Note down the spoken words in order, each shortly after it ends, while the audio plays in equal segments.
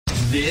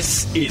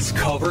This is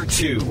Cover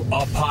 2,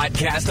 a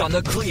podcast on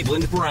the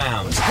Cleveland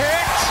Browns.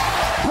 Hits!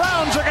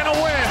 Browns are going to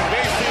win.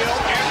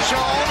 Mayfield, end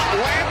zone,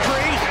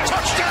 Landry,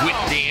 touchdown! With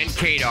Dan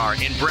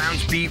Kadar and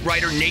Browns beat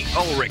writer Nate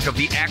Ulrich of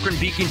the Akron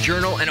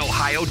Beacon-Journal and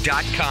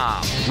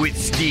Ohio.com. With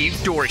Steve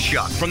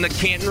Dorshuk from the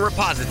Canton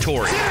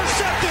Repository. It's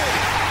intercepted!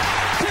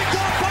 Picked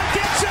off by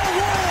Denzel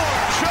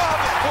Ward! Chubb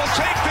will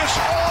take this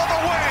all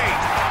the way.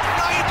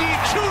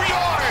 92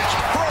 yards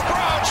for a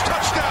Browns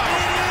touchdown.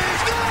 It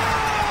is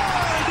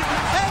good!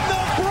 And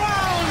the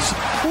Browns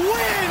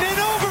win in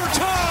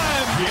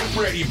overtime! Get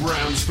ready,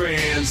 Browns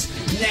fans.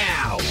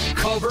 Now,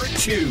 Cover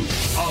 2,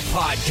 a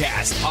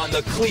podcast on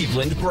the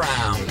Cleveland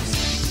Browns.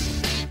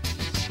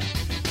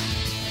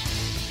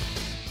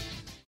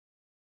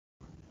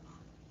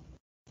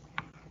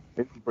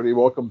 Hey everybody,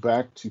 welcome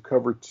back to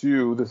Cover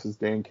 2. This is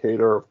Dan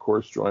Kadar, of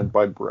course, joined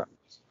by Browns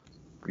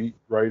beat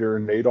writer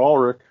Nate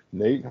Ulrich.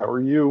 Nate, how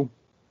are you?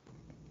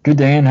 Good,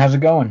 Dan. How's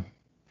it going?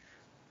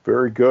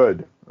 Very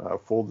good.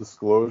 Full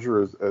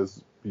disclosure,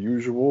 as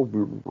usual,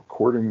 we're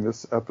recording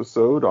this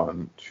episode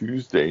on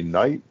Tuesday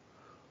night.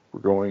 We're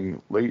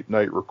going late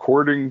night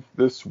recording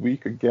this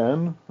week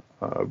again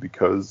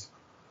because,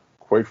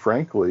 quite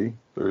frankly,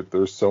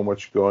 there's so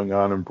much going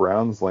on in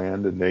Browns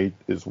land, and Nate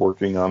is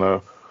working on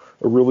a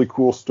really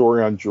cool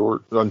story on Joe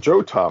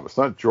Thomas,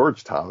 not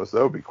George Thomas.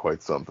 That would be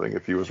quite something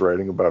if he was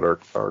writing about our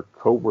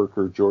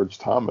coworker George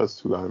Thomas,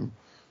 who I'm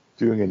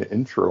doing an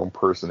intro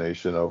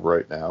impersonation of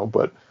right now.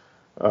 But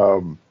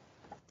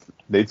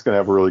Nate's going to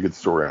have a really good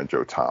story on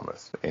Joe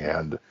Thomas.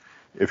 And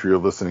if you're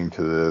listening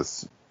to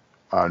this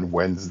on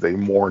Wednesday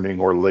morning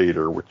or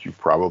later, which you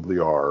probably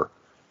are,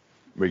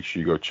 make sure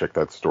you go check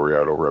that story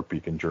out over at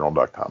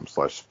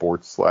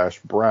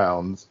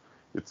beaconjournal.com/sports/Browns.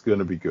 It's going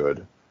to be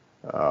good.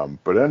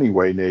 But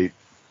anyway, Nate,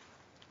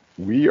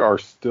 we are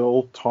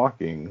still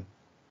talking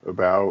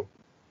about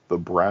the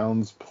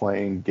Browns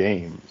playing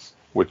games,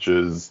 which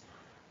is,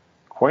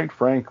 quite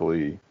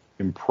frankly,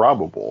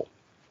 improbable.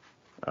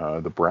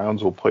 The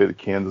Browns will play the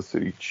Kansas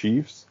City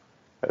Chiefs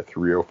at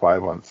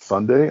 3:05 on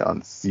Sunday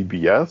on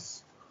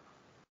CBS.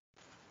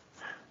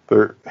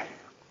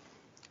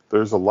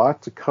 There's a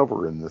lot to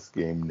cover in this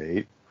game,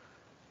 Nate.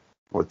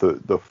 But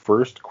the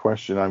first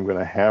question I'm going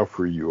to have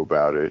for you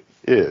about it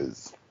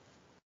is,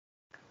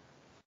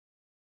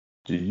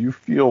 do you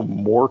feel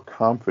more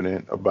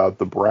confident about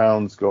the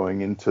Browns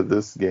going into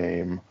this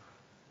game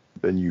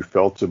than you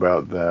felt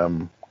about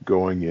them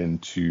going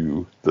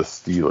into the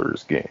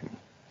Steelers game?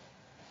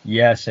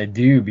 Yes, I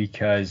do,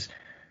 because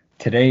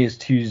today is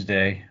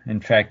Tuesday. In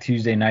fact,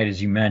 Tuesday night,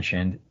 as you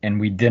mentioned, and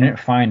we didn't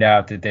find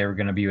out that they were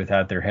going to be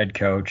without their head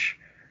coach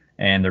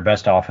and their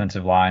best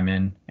offensive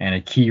lineman and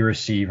a key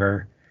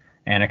receiver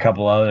and a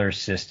couple other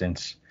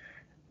assistants.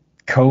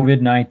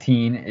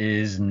 COVID-19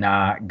 is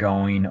not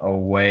going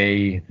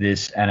away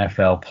this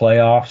NFL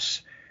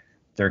playoffs.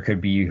 There could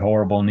be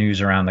horrible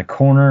news around the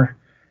corner.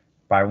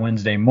 By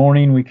Wednesday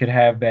morning, we could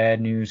have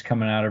bad news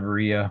coming out of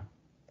Berea.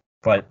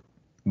 But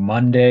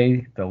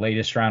Monday, the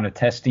latest round of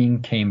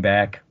testing came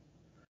back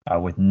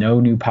with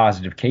no new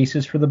positive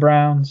cases for the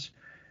Browns,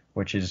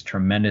 which is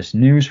tremendous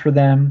news for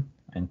them.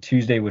 And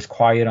Tuesday was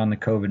quiet on the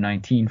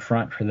COVID-19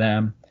 front for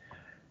them.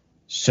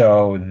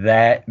 So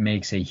that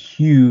makes a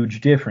huge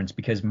difference,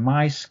 because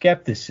my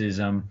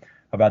skepticism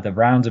about the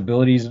Browns'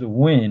 abilities to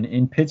win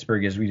in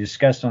Pittsburgh, as we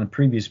discussed on the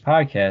previous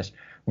podcast,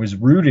 was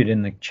rooted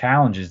in the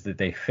challenges that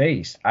they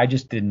faced. I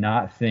just did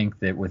not think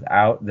that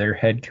without their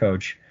head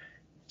coach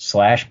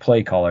 /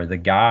 play caller, the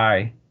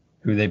guy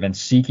who they've been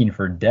seeking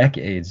for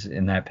decades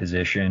in that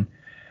position,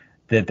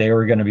 that they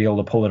were going to be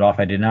able to pull it off.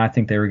 I did not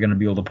think they were going to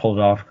be able to pull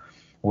it off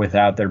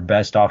without their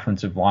best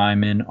offensive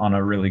lineman on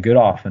a really good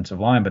offensive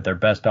line, but their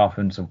best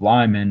offensive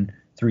lineman,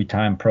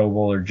 3-time Pro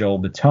Bowler Joel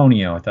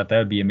Bitonio. I thought that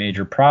would be a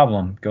major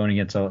problem going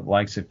against the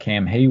likes of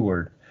Cam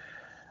Hayward.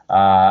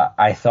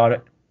 I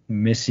thought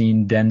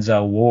missing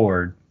Denzel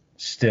Ward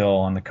still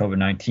on the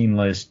COVID-19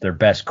 list, their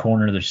best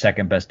corner, their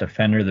second best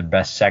defender, their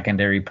best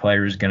secondary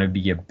player is going to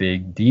be a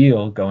big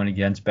deal going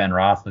against Ben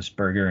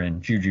Roethlisberger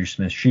and Juju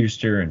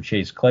Smith-Schuster and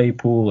Chase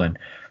Claypool, and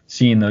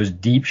seeing those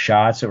deep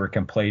shots that were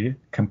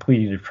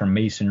completed from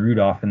Mason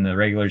Rudolph in the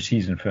regular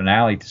season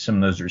finale to some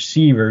of those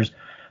receivers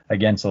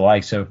against the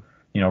likes of,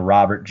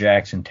 Robert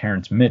Jackson,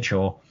 Terrence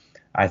Mitchell.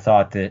 I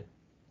thought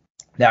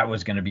that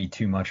was going to be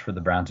too much for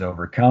the Browns to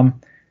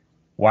overcome.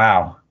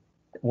 Wow,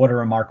 what a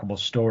remarkable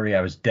story.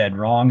 I was dead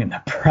wrong, and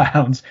the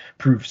Browns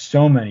proved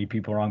so many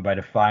people wrong by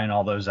defying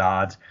all those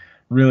odds.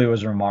 Really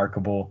was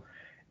remarkable.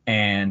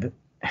 And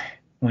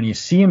when you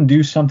see them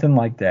do something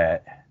like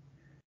that,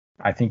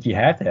 I think you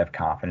have to have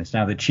confidence.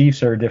 Now, the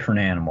Chiefs are a different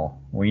animal.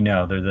 We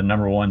know they're the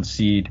number 1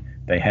 seed.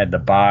 They had the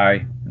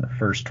bye in the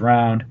first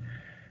round.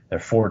 They're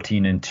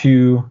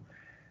 14-2.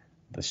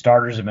 The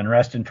starters have been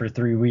resting for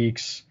 3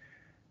 weeks,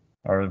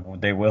 or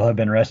they will have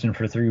been resting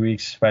for 3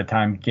 weeks by the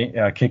time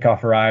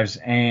kickoff arrives,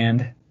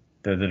 and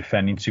they're the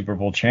defending Super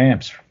Bowl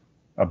champs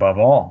above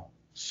all.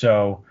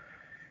 So,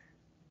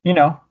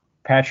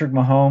 Patrick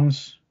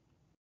Mahomes,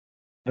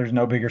 there's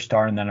no bigger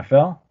star in the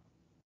NFL.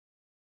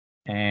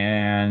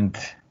 And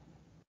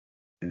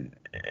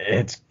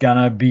it's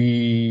gonna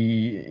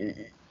be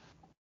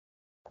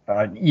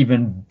an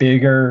even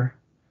bigger,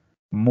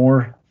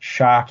 more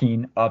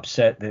shocking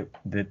upset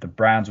that the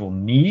Browns will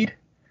need.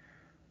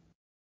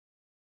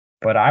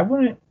 But I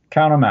wouldn't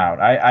count them out.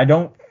 I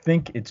don't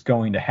think it's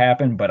going to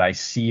happen, but I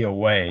see a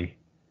way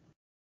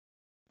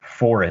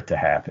for it to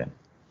happen.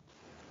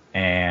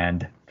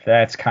 And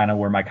that's kind of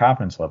where my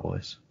confidence level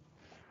is.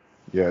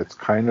 Yeah, it's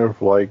kind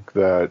of like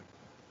that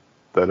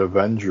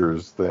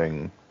Avengers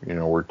thing,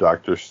 where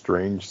Doctor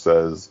Strange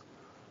says,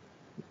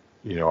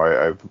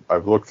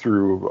 I've looked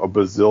through a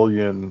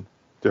bazillion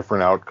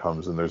different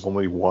outcomes and there's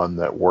only one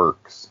that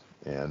works.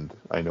 And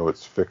I know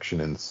it's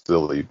fiction and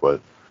silly,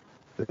 but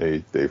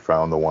they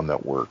found the one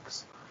that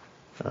works.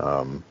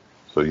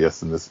 So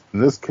yes, in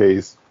this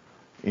case,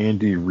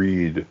 Andy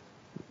Reid,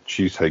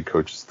 Chiefs head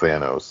coach, is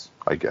Thanos,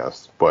 I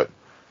guess. But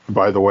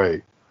by the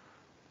way,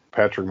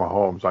 Patrick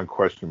Mahomes,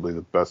 unquestionably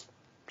the best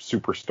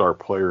superstar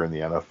player in the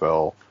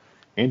NFL.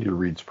 Andy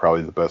Reid's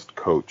probably the best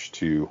coach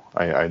too.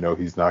 I know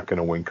he's not going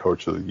to win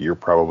Coach of the Year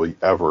probably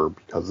ever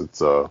because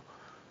it's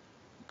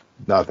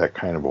not that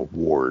kind of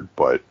award,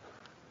 but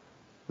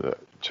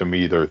to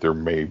me there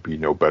may be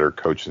no better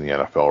coach in the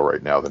NFL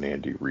right now than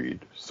Andy Reid.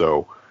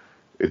 So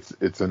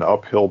it's an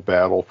uphill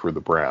battle for the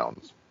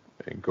Browns.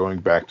 And going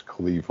back to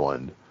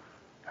Cleveland,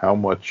 how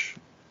much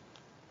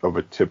of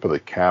a tip of the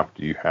cap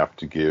do you have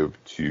to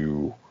give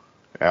to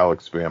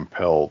Alex Van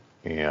Pelt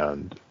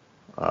and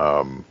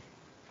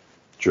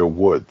Joe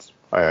Woods?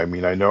 I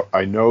mean, I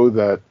know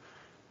that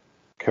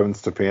Kevin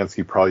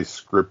Stefanski probably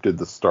scripted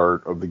the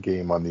start of the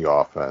game on the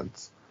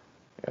offense,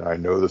 and I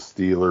know the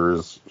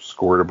Steelers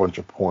scored a bunch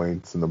of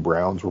points, and the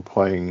Browns were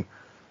playing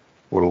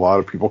what a lot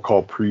of people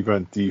call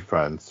prevent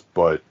defense,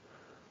 but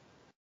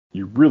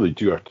you really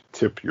do have to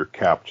tip your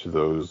cap to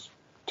those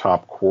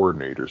top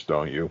coordinators,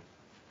 don't you?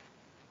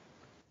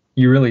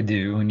 You really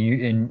do,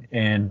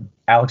 and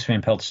Alex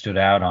Van Pelt stood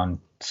out on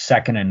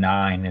 2nd and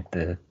 9 at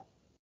the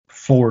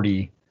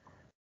 40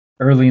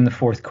 early in the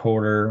fourth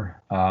quarter.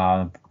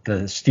 The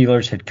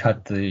Steelers had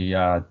cut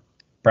the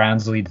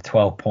Browns lead to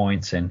 12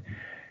 points, and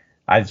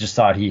I just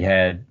thought he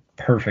had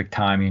perfect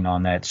timing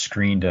on that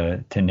screen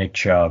to Nick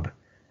Chubb,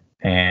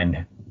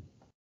 and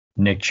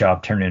Nick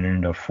Chubb turned it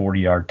into a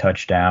 40-yard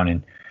touchdown,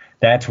 and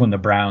that's when the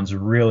Browns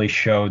really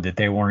showed that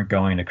they weren't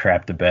going to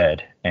crap the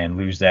bed and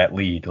lose that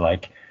lead.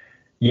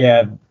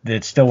 Yeah,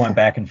 it still went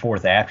back and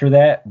forth after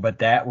that, but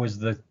that was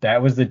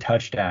the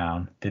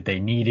touchdown that they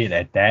needed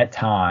at that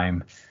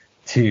time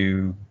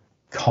to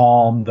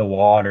calm the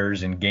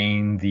waters and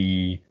gain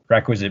the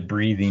requisite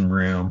breathing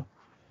room.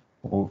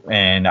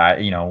 And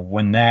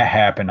when that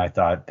happened, I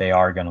thought they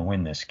are going to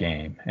win this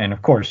game. And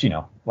of course,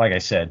 like I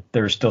said,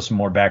 there was still some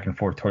more back and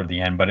forth toward the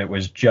end, but it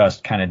was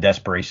just kind of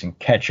desperation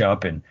catch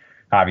up. And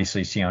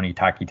obviously, Sione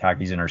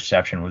Takitaki's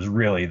interception was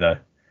really the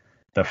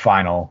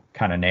final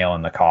kind of nail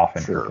in the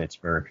coffin for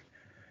Pittsburgh.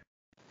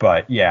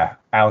 But yeah,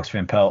 Alex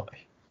Van Pelt,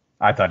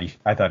 I thought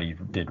he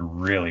did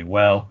really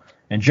well.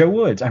 And Joe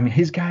Woods, I mean,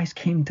 his guys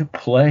came to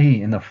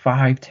play in the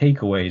 5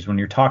 takeaways. When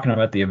you're talking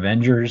about the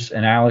Avengers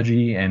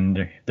analogy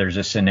and there's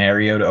a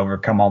scenario to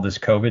overcome all this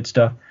COVID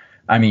stuff,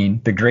 I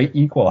mean, the great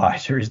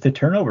equalizer is the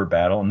turnover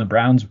battle, and the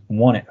Browns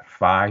won it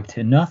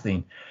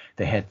 5-0.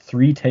 They had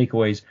 3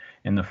 takeaways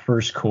in the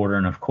first quarter,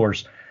 and of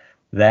course,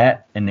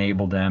 that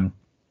enabled them,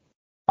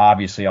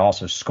 obviously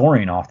also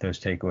scoring off those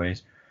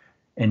takeaways,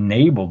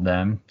 enabled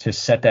them to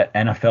set that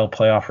NFL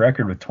playoff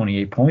record with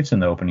 28 points in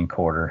the opening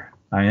quarter.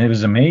 I mean, it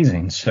was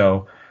amazing.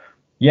 So,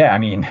 yeah, I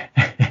mean,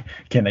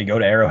 can they go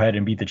to Arrowhead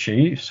and beat the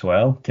Chiefs?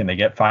 Well, can they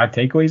get 5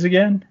 takeaways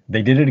again?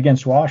 They did it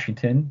against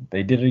Washington.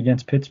 They did it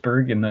against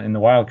Pittsburgh in the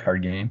wild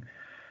card game.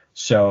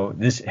 So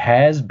this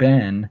has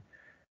been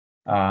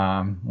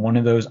one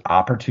of those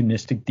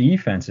opportunistic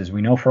defenses.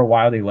 We know for a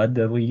while they led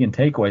the league in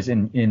takeaways,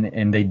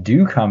 and they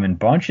do come in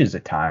bunches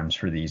at times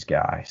for these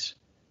guys.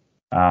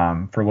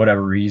 For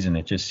whatever reason,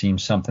 it just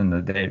seems something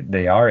that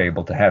they are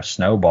able to have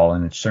snowball,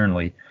 and it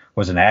certainly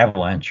was an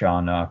avalanche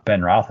on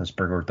Ben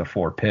Roethlisberger with the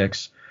 4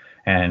 picks,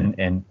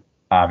 and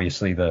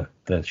obviously the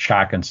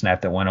shotgun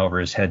snap that went over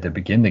his head to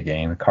begin the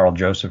game. Carl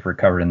Joseph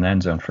recovered in the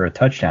end zone for a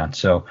touchdown.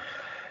 So,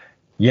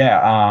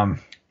 yeah,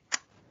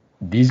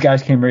 these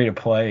guys came ready to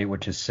play,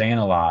 which is saying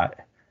a lot.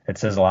 It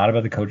says a lot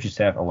about the coaching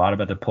staff, a lot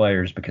about the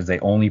players, because they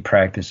only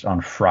practiced on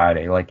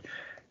Friday. Like,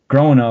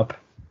 growing up,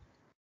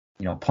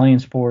 playing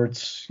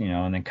sports,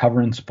 and then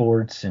covering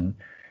sports and,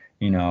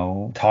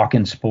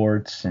 talking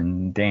sports,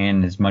 and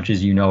Dan, as much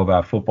as you know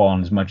about football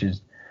and as much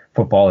as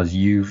football as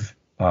you've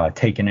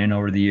taken in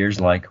over the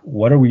years, like,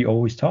 what are we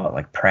always taught?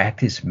 Like,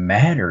 practice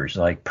matters,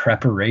 like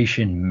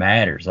preparation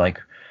matters.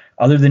 Like,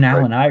 other than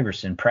Allen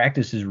Iverson,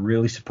 practice is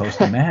really supposed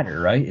to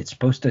matter, right? It's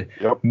supposed to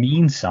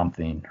mean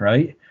something,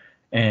 right?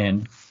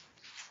 And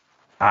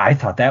I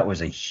thought that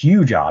was a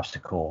huge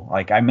obstacle.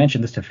 Like, I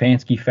mentioned the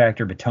Stefanski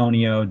factor,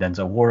 Bitonio,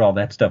 Denzel Ward, all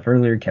that stuff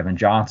earlier, Kevin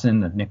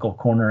Johnson, the nickel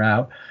corner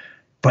out.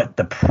 But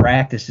the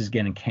practice is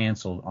getting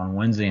canceled on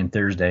Wednesday and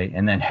Thursday,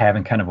 and then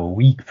having kind of a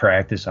weak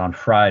practice on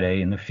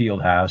Friday in the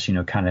field house,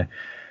 kind of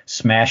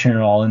smashing it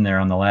all in there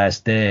on the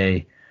last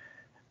day.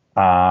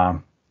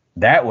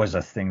 that was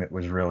a thing that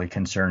was really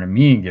concerning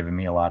me and giving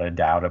me a lot of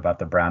doubt about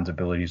the Browns'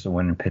 abilities to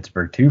win in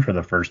Pittsburgh too for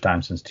the first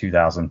time since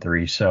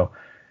 2003. So,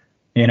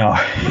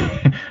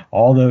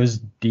 all those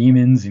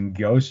demons and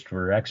ghosts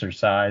were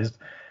exorcised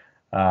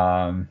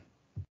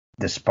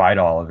despite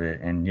all of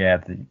it. And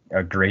yeah,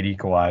 a great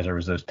equalizer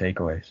was those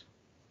takeaways.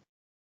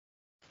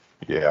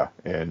 Yeah,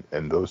 and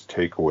those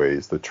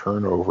takeaways, the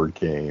turnover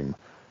game.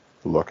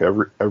 Look,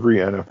 every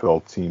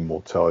NFL team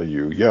will tell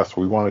you, yes,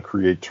 we want to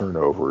create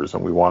turnovers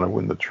and we want to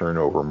win the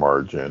turnover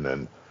margin,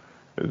 and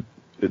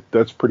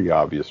that's pretty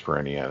obvious for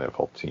any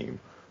NFL team.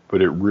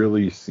 But it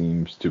really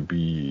seems to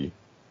be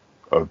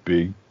a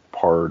big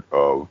part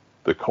of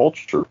the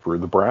culture for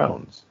the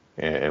Browns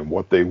and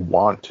what they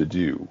want to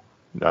do,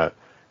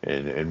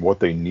 and what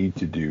they need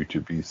to do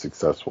to be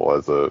successful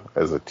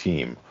as a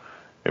team.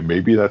 And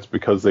maybe that's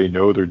because they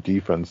know their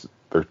defense,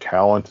 their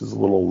talent is a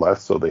little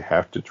less, so they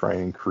have to try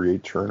and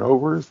create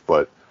turnovers.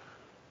 But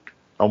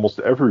almost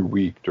every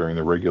week during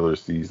the regular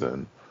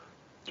season,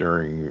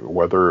 during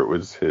whether it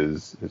was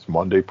his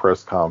Monday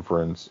press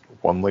conference,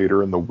 one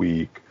later in the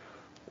week,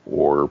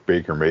 or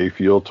Baker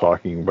Mayfield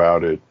talking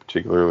about it,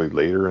 particularly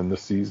later in the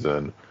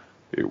season,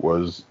 it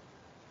was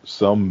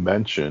some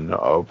mention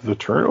of the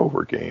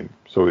turnover game.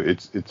 So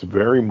it's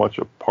very much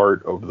a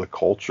part of the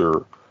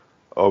culture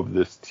of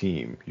this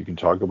team. You can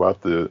talk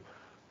about the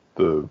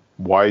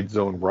wide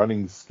zone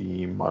running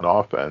scheme on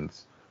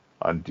offense.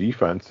 On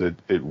defense, it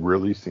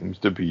really seems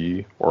to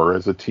be, or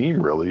as a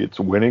team really, it's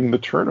winning the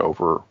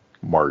turnover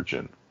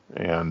margin.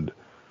 And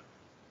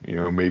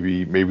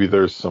maybe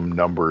there's some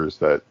numbers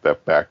that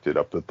backed it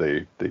up, that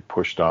they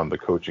pushed on the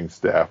coaching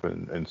staff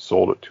and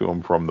sold it to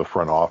them from the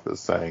front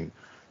office, saying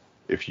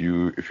if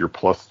you're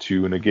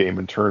 +2 in a game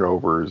in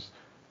turnovers,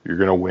 you're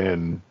going to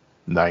win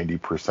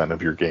 90%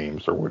 of your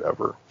games or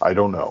whatever. I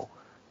don't know,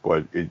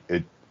 but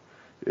it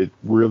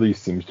really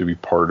seems to be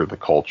part of the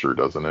culture,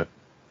 doesn't it?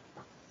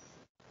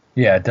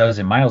 Yeah, it does.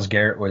 And Myles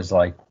Garrett was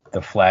like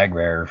the flag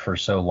bearer for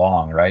so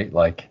long, right?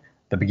 Like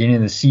the beginning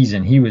of the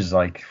season, he was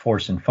like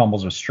forcing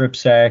fumbles with strip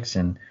sacks,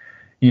 and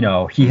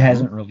he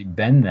hasn't really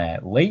been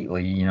that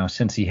lately.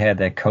 Since he had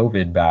that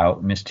COVID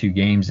bout, missed 2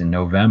 games in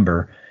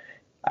November.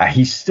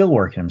 He's still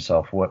working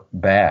himself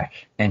back,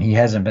 and he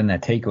hasn't been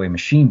that takeaway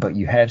machine, but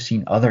you have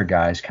seen other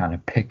guys kind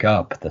of pick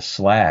up the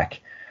slack,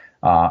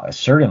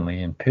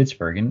 certainly in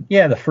Pittsburgh. And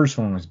yeah, the first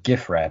one was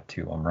gift wrapped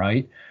to him,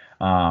 right?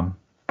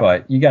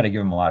 But you got to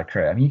give him a lot of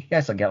credit. I mean, you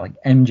guys got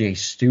like MJ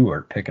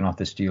Stewart picking off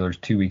the Steelers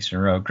 2 weeks in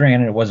a row.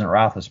 Granted, it wasn't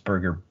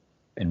Roethlisberger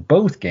in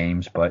both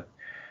games, but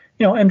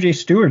MJ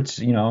Stewart's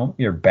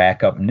your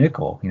backup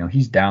nickel.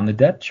 He's down the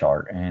depth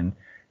chart, and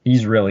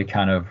he's really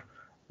kind of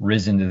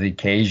risen to the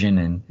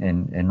occasion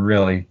and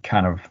really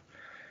kind of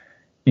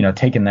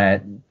taken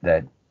that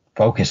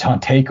focus on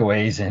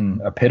takeaways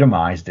and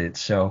epitomized it.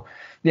 So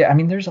yeah, I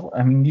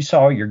mean you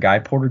saw your guy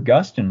Porter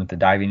Gustin with the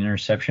diving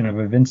interception of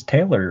a Vince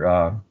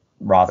Taylor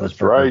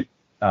Roethlisberger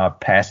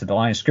pass at the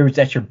line of scrimmage.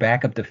 That's your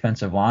backup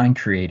defensive line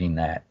creating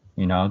that.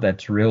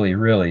 That's really,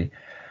 really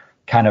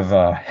kind of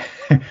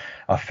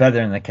a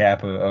feather in the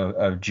cap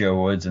of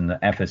Joe Woods and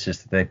the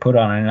emphasis that they put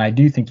on it. And I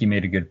do think you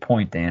made a good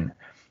point, Dan.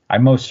 I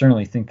most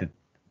certainly think that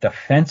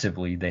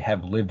defensively they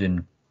have lived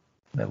and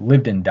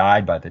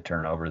died by the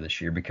turnover this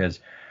year,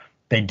 because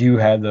they do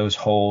have those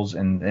holes,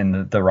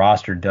 and the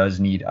roster does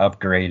need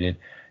upgraded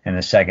in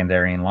the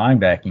secondary and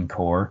linebacking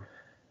core.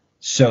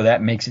 So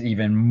that makes it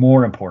even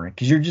more important,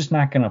 because you're just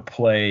not going to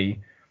play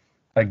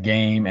a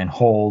game and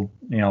hold,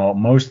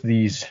 most of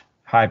these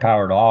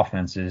high-powered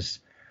offenses,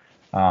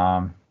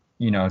 to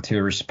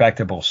a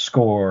respectable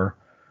score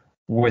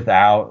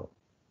without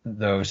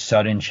those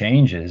sudden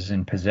changes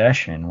in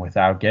possession,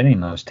 without getting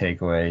those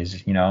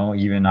takeaways,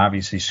 even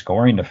obviously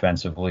scoring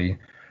defensively,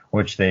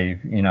 which they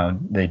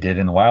did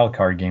in the wild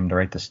card game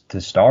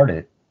to start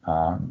it,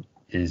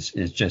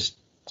 is just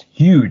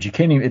huge. You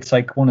can't even, it's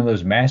like one of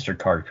those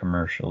MasterCard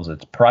commercials.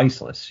 It's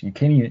priceless. You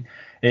can't even,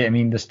 I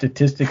mean, the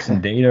statistics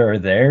and data are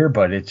there,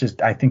 but it's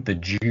just, I think the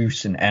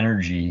juice and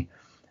energy,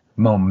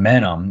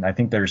 momentum, I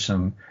think there's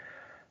some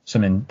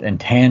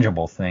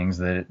intangible things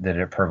that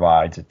it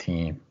provides a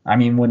team. I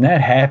mean, when that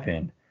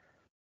happened,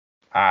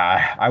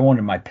 I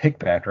wanted my pick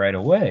back right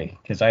away,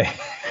 because I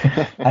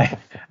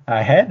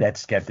had that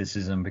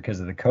skepticism because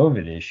of the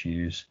COVID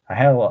issues. I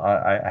have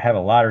a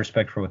lot of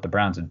respect for what the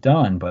Browns have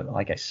done, but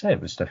like I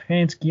said, with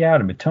Stefanski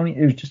out and Batoni,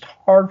 it was just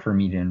hard for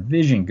me to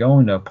envision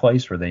going to a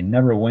place where they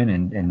never win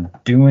and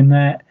doing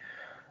that.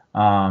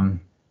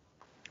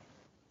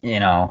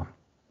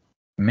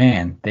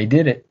 Man, they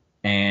did it.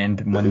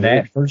 And when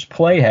that first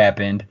play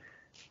happened,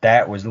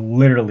 that was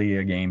literally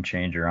a game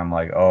changer. I'm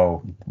like,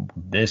 oh,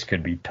 this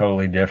could be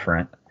totally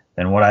different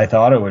than what I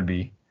thought it would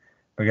be,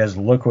 because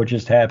look what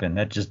just happened.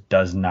 That just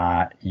does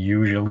not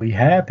usually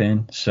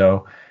happen.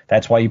 So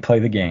that's why you play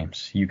the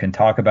games. You can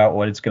talk about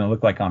what it's going to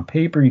look like on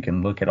paper. You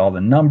can look at all the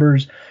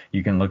numbers.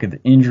 You can look at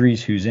the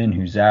injuries, who's in,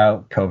 who's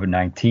out.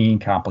 COVID-19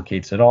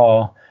 complicates it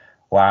all.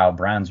 Wow,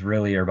 Browns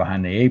really are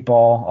behind the 8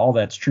 ball. All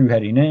that's true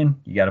heading in.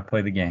 You got to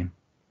play the game.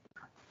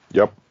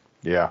 Yep.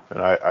 Yeah,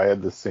 and I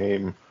had the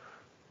same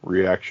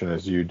reaction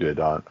as you did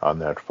on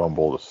that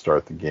fumble to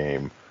start the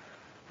game.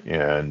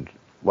 And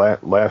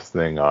last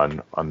thing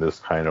on this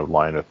kind of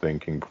line of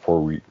thinking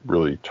before we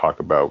really talk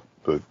about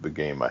the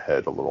game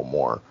ahead a little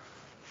more.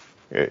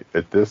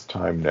 At this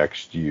time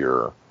next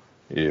year,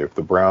 if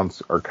the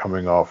Browns are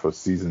coming off a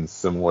season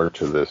similar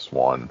to this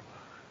one,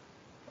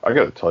 I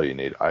got to tell you,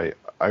 Nate,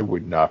 I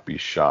would not be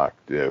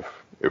shocked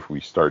if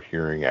we start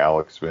hearing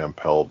Alex Van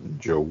Pelt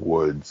and Joe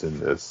Woods in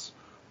this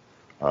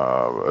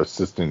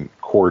assistant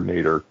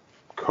coordinator,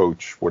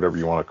 coach, whatever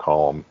you want to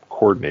call them,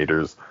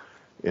 coordinators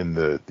in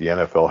the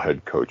NFL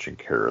head coaching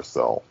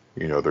carousel.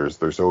 You know,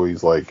 there's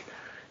always like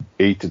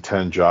 8 to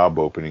 10 job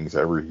openings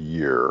every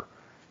year,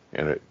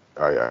 and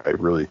I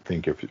really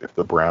think if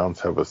the Browns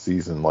have a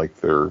season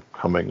like they're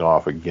coming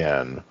off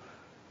again,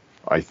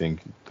 I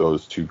think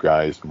those two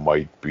guys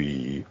might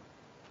be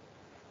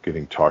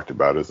getting talked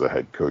about as a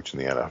head coach in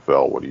the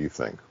NFL. What do you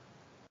think?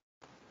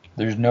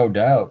 There's no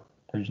doubt.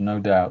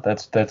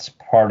 That's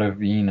part of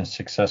being a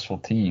successful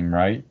team,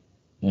 right?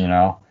 You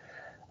know,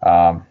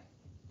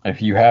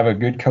 if you have a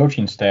good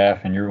coaching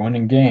staff and you're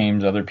winning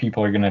games, other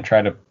people are going to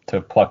try to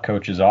pluck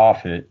coaches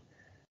off it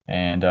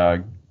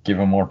and give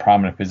them more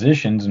prominent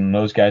positions. And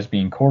those guys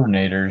being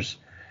coordinators,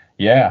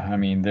 yeah, I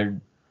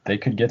mean, they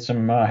could get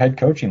some head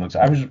coaching looks.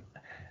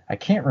 I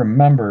can't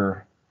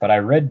remember, but I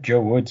read Joe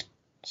Woods.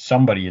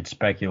 Somebody had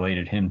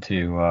speculated him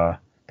to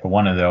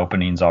one of the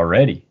openings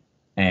already,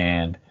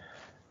 and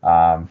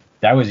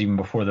that was even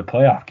before the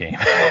playoff game.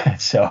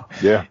 So,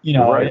 yeah, you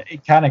know, right.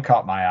 It kind of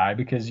caught my eye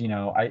because, you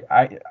know,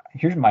 I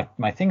here's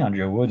my thing on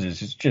Joe Woods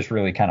is it's just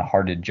really kind of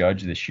hard to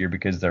judge this year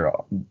because I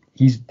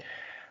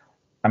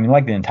mean,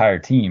 like the entire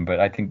team, but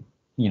I think,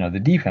 you know,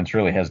 the defense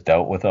really has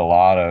dealt with a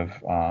lot of,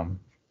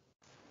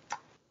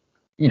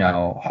 you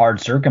know, hard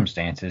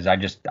circumstances. I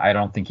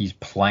don't think he's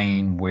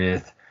playing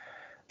with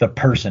the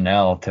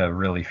personnel to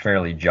really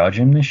fairly judge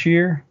him this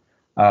year.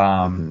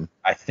 I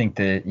think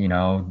that, you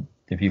know,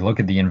 if you look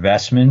at the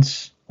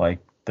investments, like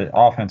the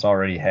offense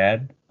already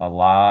had a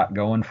lot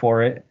going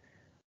for it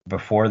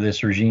before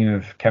this regime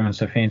of Kevin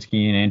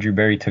Stefanski and Andrew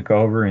Berry took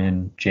over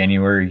in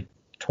January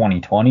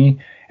 2020.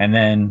 And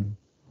then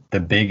the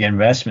big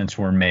investments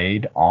were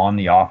made on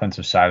the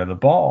offensive side of the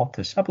ball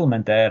to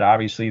supplement that.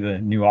 Obviously, the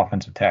new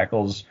offensive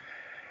tackles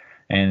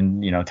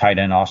and, you know, tight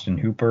end Austin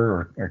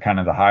Hooper are kind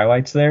of the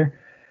highlights there.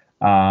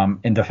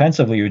 And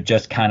defensively, it was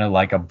just kind of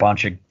like a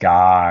bunch of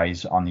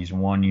guys on these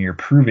 1-year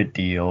prove-it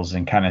deals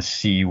and kind of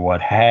see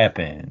what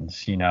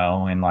happens, you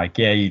know. And like,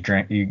 yeah,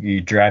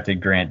 you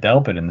drafted Grant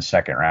Delpit in the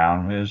second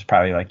round. It was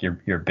probably like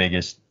your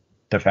biggest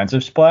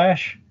defensive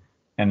splash.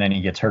 And then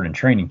he gets hurt in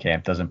training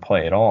camp, doesn't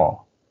play at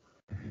all.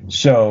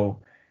 So,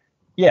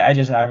 yeah,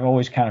 I've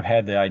always kind of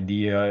had the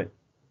idea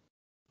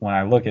when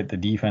I look at the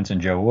defense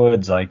and Joe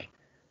Woods, like,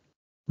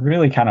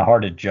 really kind of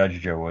hard to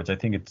judge Joe Woods. I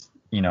think it's,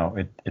 you know,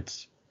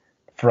 it's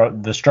for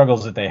the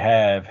struggles that they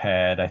have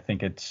had. I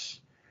think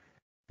it's,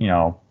 you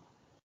know,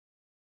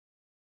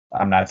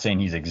 I'm not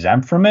saying he's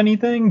exempt from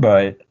anything,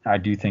 but I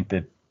do think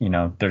that, you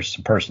know, there's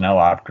some personnel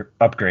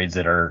upgrades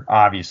that are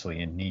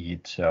obviously in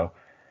need. So,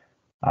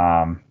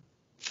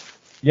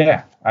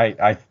 yeah,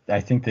 I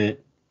think that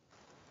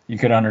you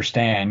could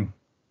understand,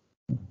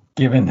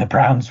 given the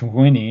Browns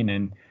winning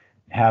and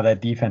how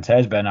that defense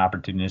has been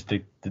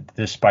opportunistic,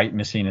 despite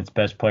missing its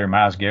best player,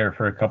 Myles Garrett,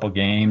 for a couple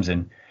games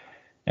and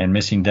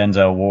missing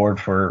Denzel Ward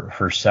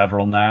for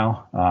several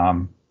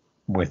now,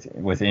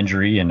 with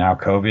injury and now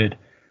COVID.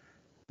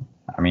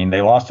 I mean,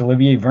 they lost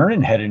Olivier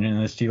Vernon heading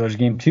into the Steelers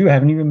game too. I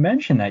haven't even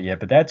mentioned that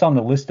yet, but that's on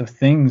the list of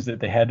things that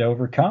they had to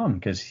overcome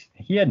because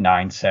he had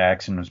 9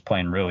 sacks and was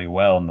playing really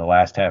well in the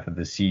last half of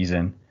the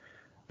season.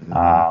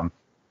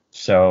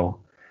 So,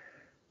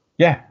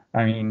 yeah,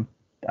 I mean,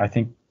 I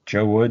think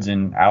Joe Woods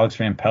and Alex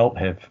Van Pelt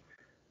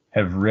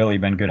have really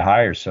been good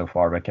hires so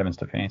far by Kevin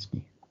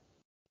Stefanski.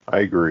 I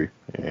agree.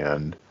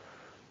 And,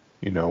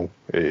 you know,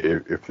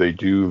 if they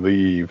do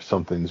leave,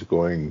 something's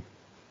going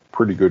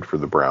pretty good for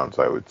the Browns,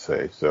 I would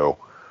say. So,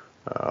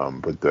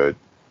 but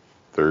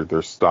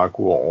their stock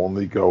will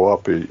only go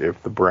up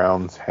if the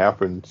Browns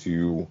happen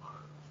to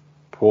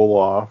pull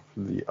off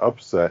the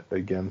upset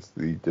against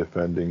the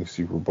defending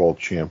Super Bowl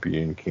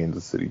champion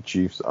Kansas City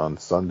Chiefs on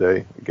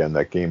Sunday. Again,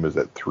 that game is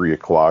at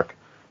 3:00.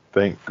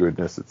 Thank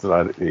goodness it's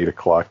not at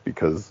 8:00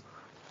 because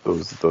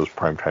those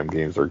primetime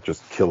games are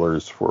just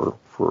killers for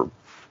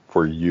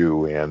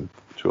you and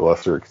to a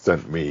lesser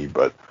extent me.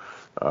 But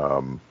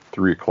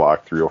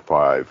 3:00,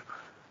 3:05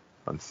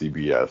 on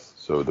CBS.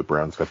 So the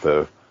Browns got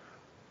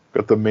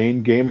the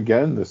main game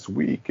again this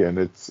week, and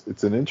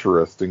it's an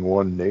interesting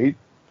one, Nate.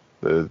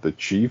 The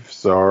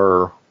Chiefs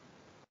are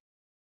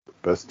the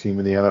best team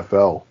in the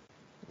NFL,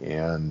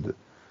 and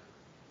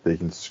they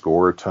can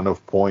score a ton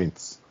of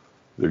points.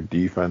 Their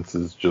defense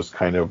is just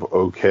kind of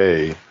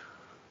okay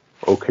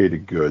to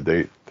good.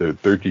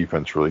 Their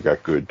defense really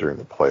got good during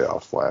the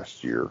playoffs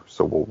last year,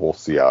 so we'll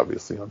see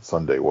obviously on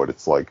Sunday what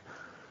it's like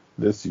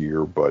this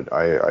year. But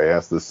I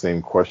asked the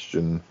same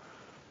question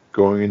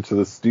going into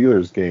the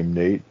Steelers game,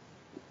 Nate.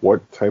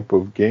 What type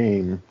of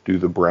game do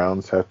the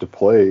Browns have to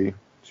play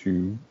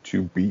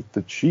to beat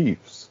the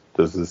Chiefs?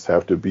 Does this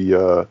have to be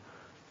a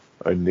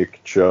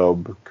Nick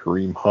Chubb,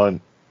 Kareem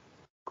Hunt,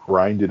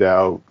 grind it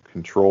out,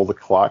 control the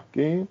clock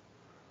game?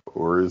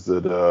 Or is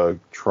it a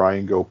try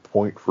and go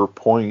point for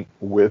point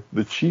with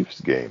the Chiefs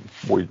game?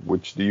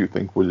 Which do you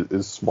think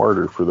is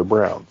smarter for the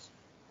Browns?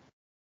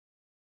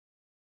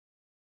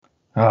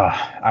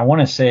 I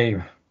want to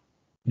say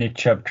Nick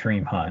Chubb,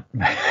 Kareem Hunt,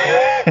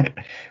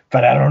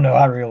 but I don't know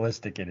how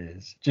realistic it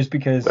is. Just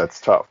because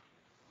that's tough.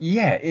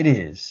 Yeah, it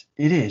is.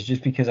 It is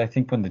just because I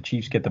think when the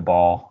Chiefs get the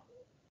ball,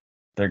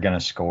 they're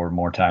gonna score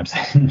more times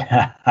than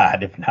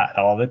not, if not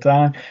all the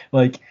time.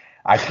 Like,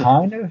 I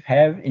kind of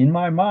have in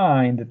my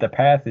mind that the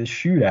path is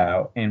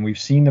shootout, and we've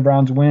seen the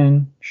Browns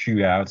win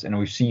shootouts, and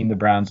we've seen the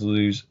Browns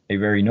lose a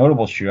very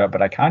notable shootout.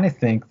 But I kind of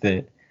think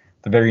that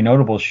the very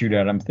notable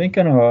shootout I'm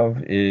thinking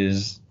of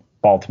is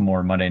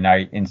Baltimore Monday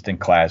night instant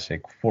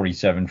classic,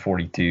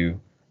 47-42,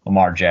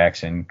 Lamar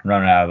Jackson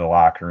running out of the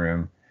locker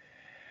room.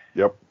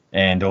 Yep.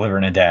 And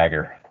delivering a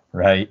dagger,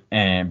 right?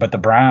 But the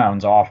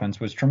Browns offense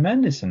was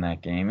tremendous in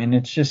that game, and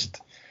it's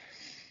just,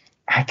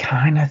 I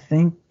kind of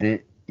think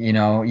that,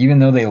 even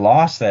though they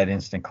lost that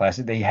instant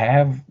classic, they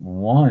have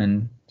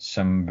won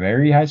some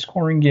very high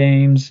scoring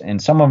games, and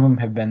some of them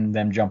have been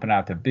them jumping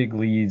out to big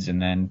leads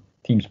and then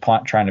teams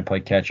trying to play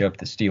catch up.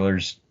 The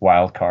Steelers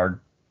wild card,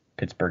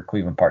 Pittsburgh,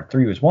 Cleveland part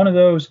 3 was one of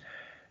those.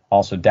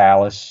 Also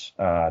Dallas,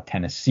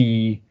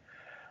 Tennessee.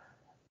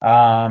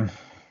 I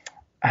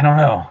don't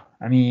know.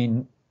 I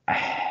mean,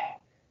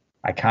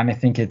 I kind of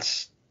think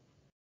it's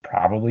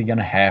probably going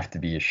to have to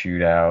be a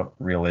shootout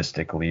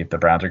realistically if the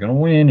Browns are going to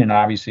win. And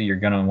obviously you're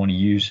going to want to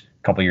use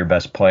a couple of your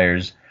best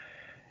players,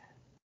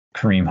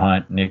 Kareem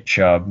Hunt, Nick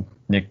Chubb,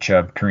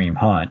 Kareem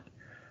Hunt,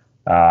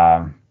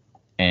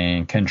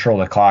 and control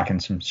the clock in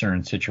some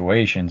certain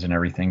situations and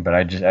everything. But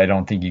I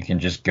don't think you can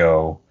just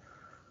go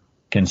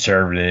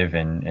conservative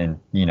and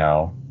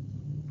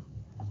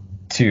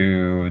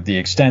to the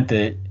extent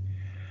that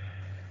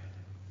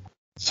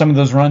some of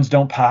those runs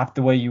don't pop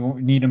the way you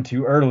need them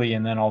to early,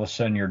 and then all of a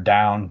sudden you're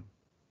down,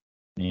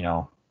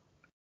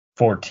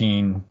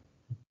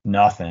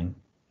 14-0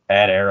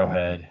 at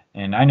Arrowhead.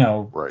 And I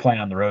know playing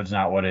on the road's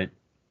not what it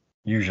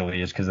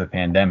usually is because of the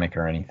pandemic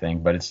or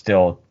anything, but it's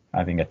still,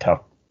 I think, a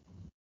tough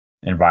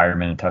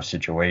environment, a tough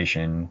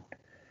situation.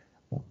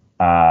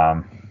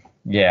 I'm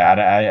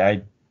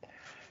leaning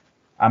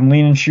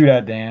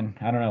shootout, Dan.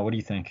 I don't know. What do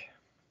you think?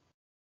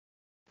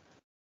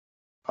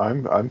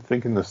 I'm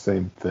thinking the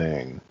same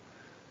thing.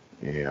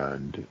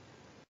 And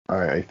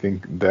I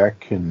think that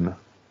can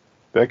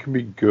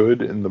be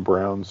good in the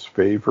Browns'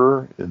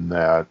 favor in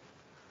that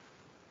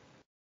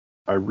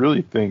I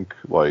really think,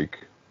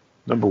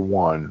 number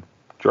one,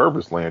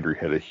 Jarvis Landry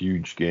had a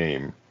huge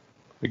game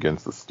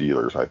against the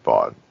Steelers, I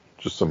thought.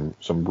 Just some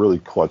really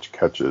clutch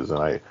catches,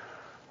 and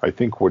I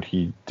think what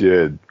he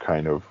did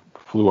kind of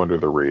flew under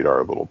the radar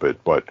a little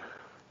bit, but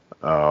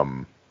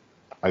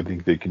I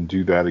think they can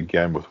do that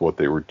again with what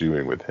they were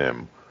doing with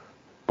him.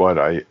 But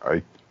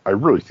I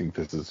really think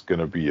this is going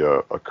to be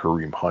a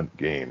Kareem Hunt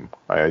game.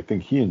 I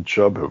think he and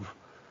Chubb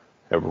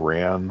have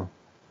ran.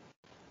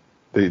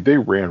 They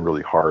ran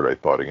really hard, I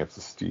thought, against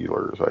the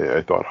Steelers.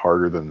 I thought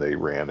harder than they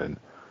ran in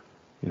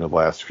the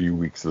last few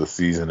weeks of the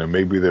season, and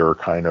maybe they were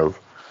kind of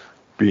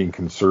being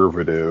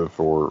conservative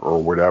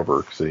or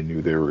whatever because they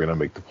knew they were going to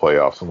make the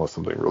playoffs unless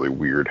something really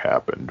weird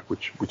happened,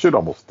 which it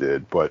almost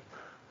did. But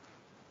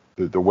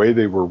the way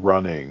they were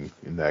running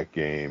in that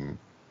game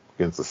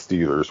against the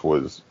Steelers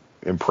was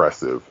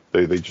impressive.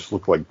 They just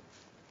looked like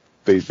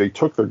they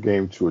took their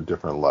game to a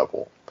different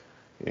level.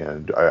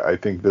 And I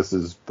think this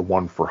is the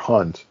one for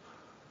Hunt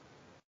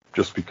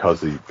just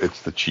because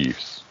it's the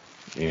Chiefs.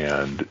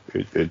 And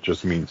it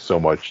just means so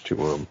much to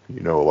him.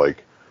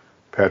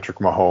 Patrick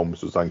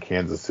Mahomes was on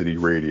Kansas City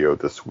radio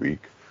this week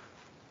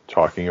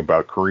talking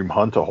about Kareem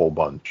Hunt a whole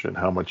bunch and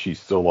how much he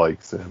still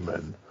likes him.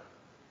 And,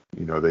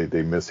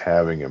 they miss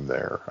having him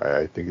there.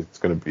 I think it's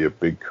going to be a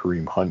big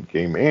Kareem Hunt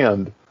game.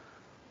 And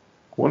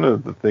one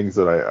of the things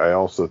that I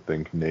also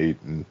think,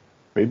 Nate, and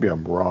maybe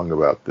I'm wrong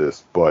about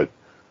this, but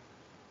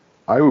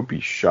I would be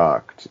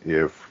shocked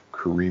if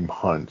Kareem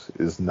Hunt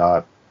is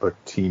not a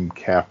team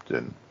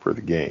captain for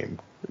the game.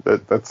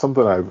 That's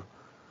something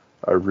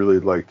I really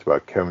liked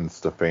about Kevin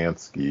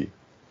Stefanski,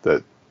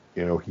 that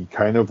he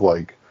kind of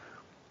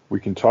we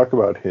can talk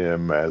about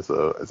him as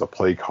a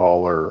play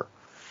caller,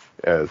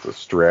 as a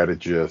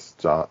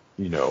strategist, a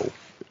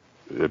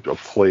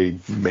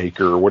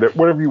playmaker,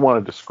 whatever you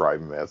want to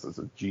describe him as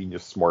a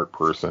genius, smart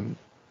person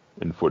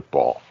in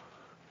football.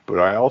 But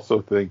I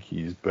also think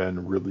he's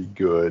been really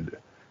good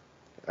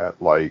at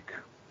how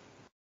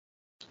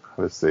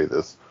to say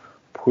this,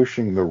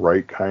 pushing the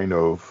right kind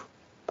of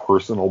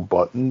personal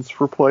buttons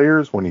for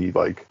players when he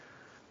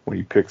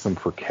picks them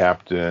for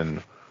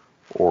captain,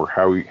 or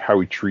how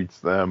he treats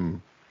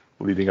them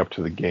leading up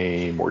to the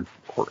game or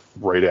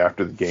right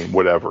after the game,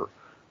 whatever.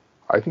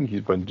 I think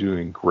he's been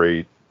doing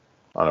great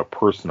on a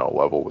personal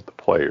level with the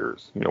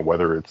players,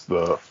 whether it's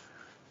the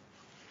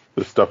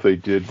stuff they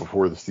did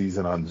before the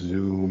season on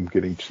Zoom,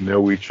 getting to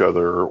know each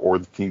other, or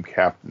the team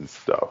captain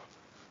stuff.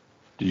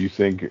 Do you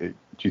think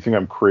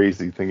I'm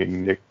crazy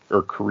thinking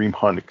Kareem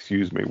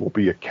Hunt, will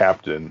be a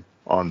captain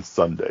on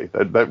Sunday?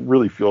 That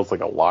really feels like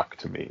a lock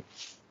to me.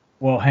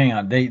 Well, hang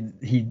on.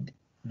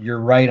 You're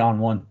right on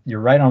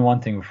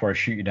one thing before I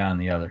shoot you down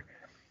the other.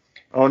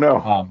 Oh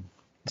no.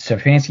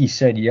 Stefanski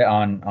said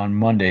on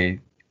Monday,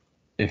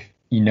 if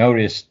you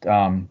noticed,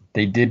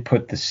 they did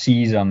put the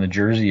C's on the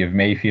jersey of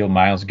Mayfield,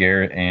 Myles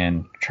Garrett,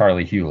 and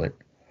Charlie Hewlett.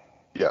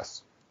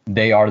 Yes.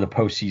 They are the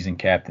postseason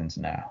captains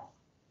now.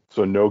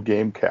 So no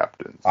game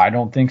captains. I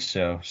don't think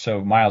so.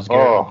 So Myles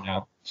Garrett went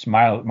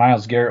out.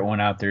 Myles Garrett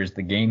went out there as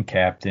the game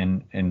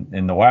captain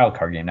in the wild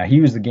card game. Now he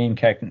was the game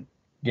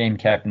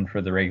captain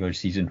for the regular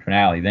season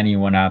finale. Then he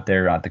went out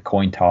there at the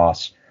coin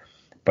toss.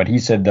 But he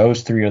said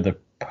those three are the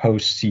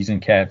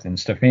postseason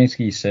captains.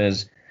 Stefanski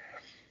says,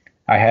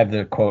 I have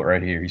the quote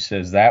right here. He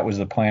says that was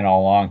the plan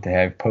all along, to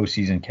have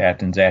postseason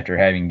captains after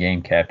having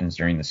game captains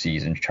during the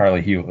season.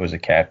 Charlie Hewlett was a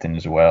captain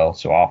as well,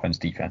 so offense,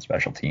 defense,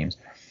 special teams.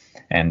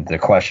 And the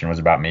question was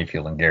about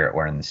Mayfield and Garrett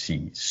wearing the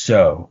C's.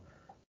 So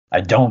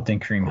I don't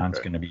think Kareem Hunt's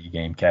going to be a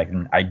game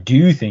captain. I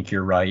do think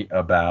you're right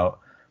about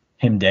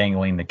him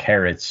dangling the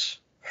carrots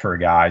for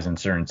guys in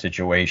certain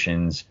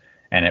situations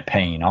and it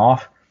paying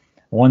off.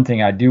 One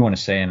thing I do want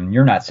to say, and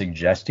you're not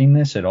suggesting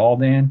this at all,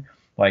 Dan,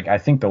 like I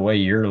think the way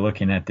you're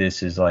looking at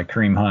this is like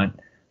Kareem Hunt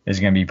is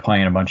going to be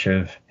playing a bunch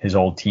of his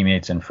old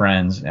teammates and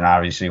friends and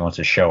obviously wants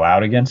to show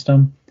out against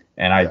them.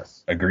 And I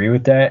agree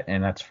with that,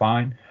 and that's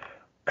fine.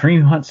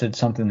 Kareem Hunt said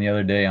something the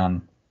other day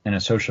in a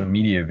social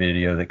media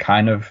video that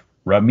kind of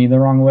rubbed me the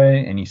wrong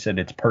way, and he said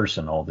it's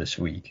personal this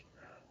week.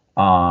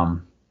 Or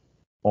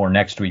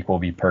next week will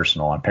be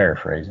personal. I'm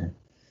paraphrasing.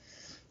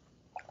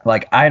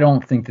 Like, I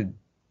don't think that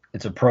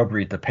it's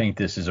appropriate to paint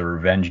this as a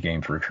revenge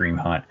game for Kareem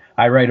Hunt.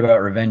 I write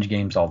about revenge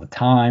games all the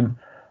time.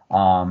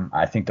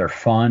 I think they're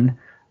fun.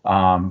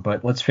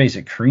 But let's face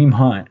it, Kareem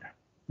Hunt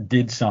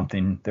did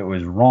something that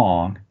was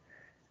wrong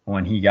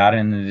when he got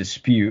in the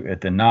dispute at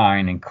the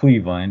 9 in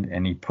Cleveland,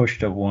 and he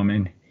pushed a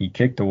woman. He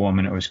kicked a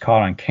woman. It was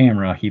caught on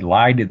camera. He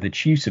lied to the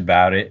Chiefs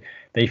about it.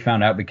 They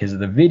found out because of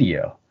the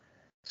video.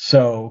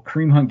 So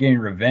Kareem Hunt getting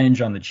revenge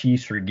on the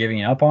Chiefs for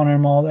giving up on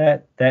him, all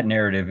that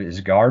narrative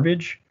is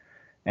garbage.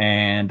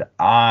 And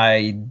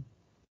I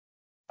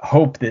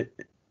hope that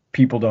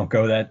people don't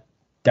go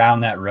down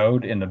that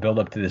road in the build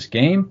up to this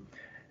game.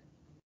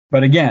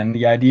 But again,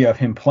 the idea of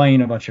him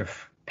playing a bunch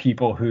of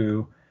people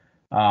who,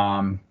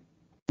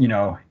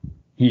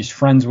 he's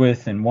friends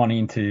with and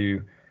wanting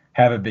to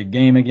have a big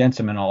game against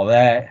him and all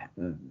that,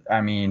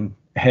 I mean,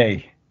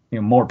 hey,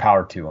 more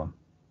power to him.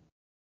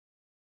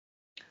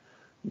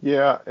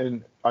 Yeah,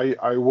 and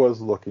I was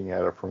looking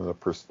at it from the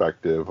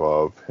perspective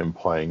of him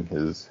playing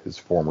his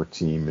former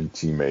team and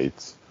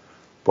teammates,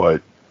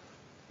 but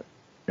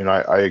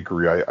I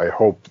agree. I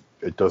hope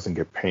it doesn't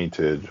get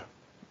painted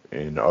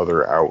in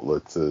other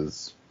outlets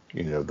as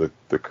the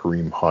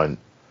Kareem Hunt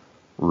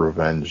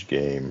revenge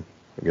game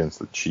against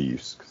the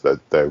Chiefs, because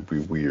that would be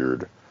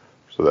weird.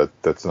 So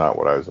that's not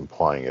what I was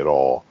implying at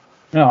all.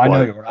 No, I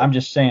know you were. I'm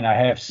just saying I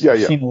have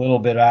seen a little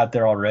bit out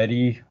there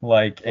already,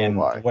 and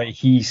the way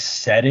he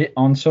said it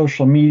on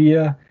social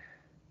media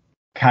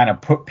kind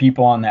of put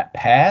people on that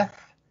path.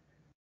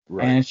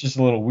 Right. And it's just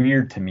a little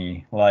weird to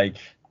me. Like,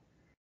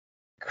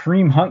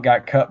 Kareem Hunt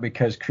got cut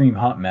because Kareem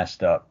Hunt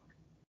messed up.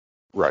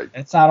 Right.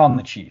 It's not on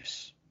the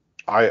Chiefs.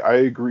 I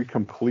agree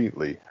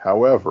completely.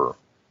 However,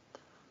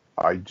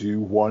 I do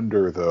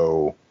wonder,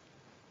 though,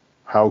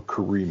 how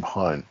Kareem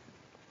Hunt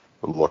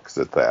looks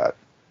at that.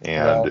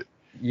 And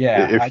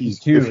I do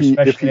too,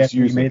 especially after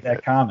you made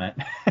that comment.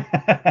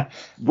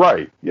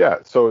 Right, yeah.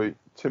 So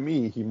to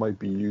me, he might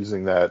be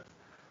using that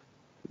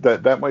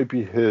might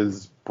be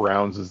his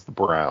Browns is the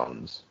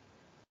Browns,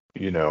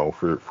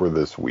 for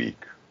this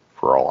week,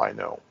 for all I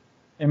know.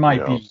 It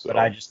might be, but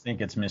I just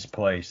think it's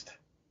misplaced.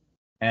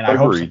 And I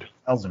hope somebody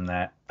tells him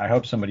that. I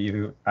hope somebody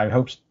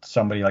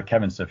like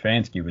Kevin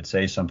Stefanski would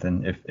say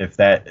something if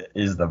that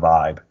is the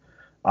vibe.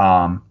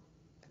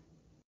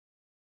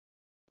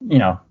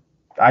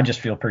 I just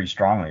feel pretty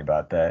strongly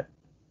about that.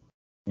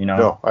 He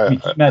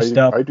messed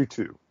up. I do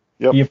too.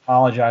 Yep. He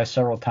apologized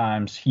several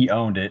times. He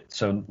owned it.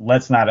 So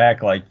let's not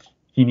act like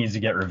he needs to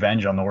get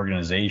revenge on the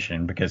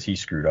organization because he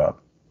screwed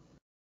up.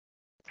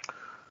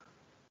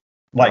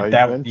 Like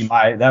that would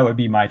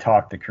be my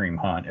talk to Kareem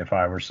Hunt if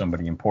I were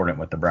somebody important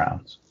with the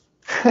Browns.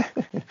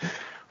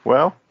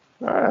 Well,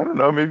 I don't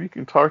know. Maybe you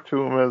can talk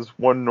to him as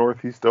one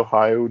Northeast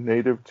Ohio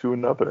native to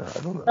another. I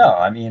don't know. No,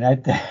 I mean,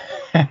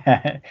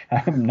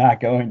 I'm not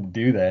going to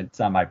do that. It's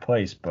not my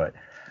place. But,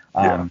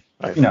 and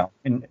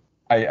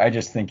I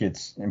just think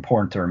it's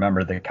important to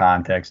remember the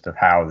context of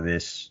how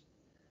this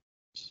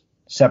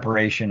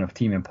separation of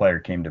team and player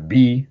came to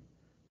be.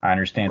 I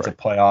understand it's a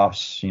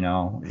playoffs.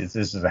 This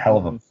is a hell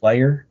of a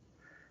player.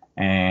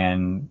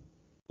 And,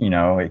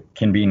 it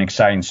can be an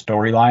exciting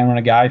storyline when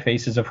a guy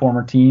faces a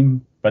former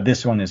team. But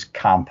this one is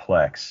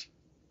complex.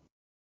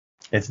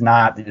 It's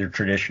not your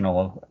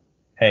traditional,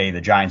 hey, the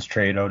Giants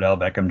trade Odell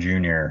Beckham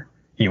Jr.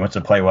 He wants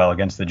to play well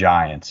against the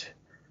Giants.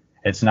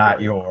 It's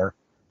not your,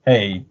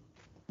 hey,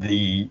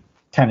 the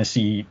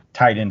Tennessee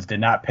Titans did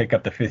not pick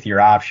up the 5th-year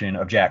option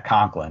of Jack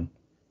Conklin.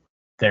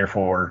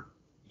 Therefore,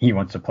 he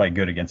wants to play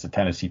good against the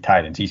Tennessee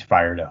Titans. He's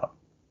fired up.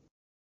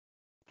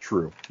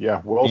 True.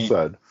 Yeah, well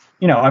said.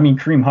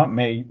 Kareem Hunt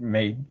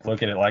may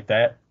look at it like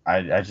that.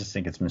 I just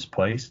think it's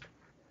misplaced.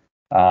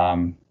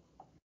 Well,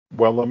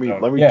 let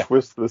me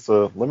twist this.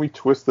 Let me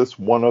twist this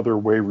one other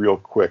way real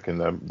quick, and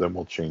then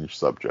we'll change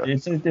subject.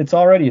 It's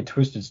already a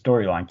twisted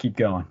storyline. Keep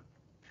going.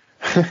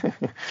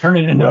 Turn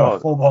it into a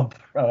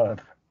full-blown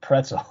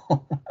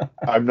pretzel.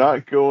 I'm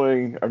not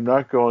going M.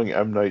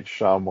 Night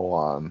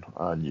Shyamalan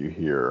on you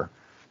here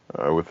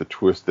with a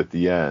twist at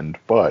the end,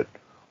 but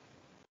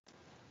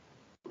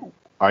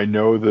I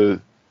know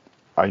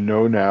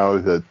now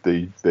that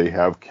they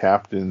have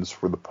captains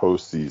for the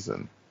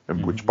postseason,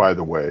 and which, by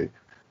the way,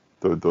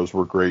 those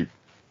were great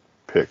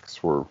picks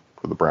for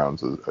the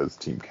Browns as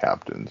team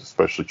captains,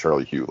 especially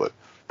Charlie Hewlett.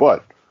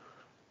 But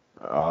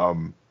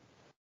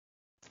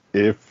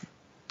if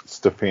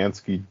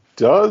Stefanski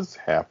does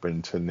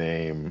happen to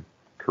name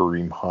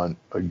Kareem Hunt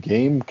a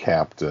game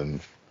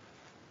captain,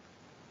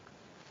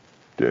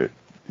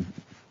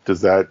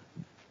 does that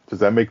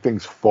make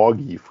things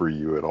foggy for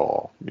you at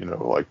all?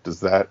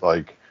 Does that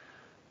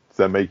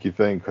make you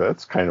think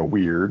that's kind of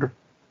weird?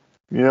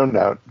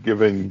 Now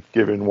given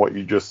what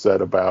you just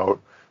said about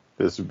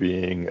this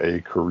being a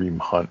Kareem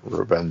Hunt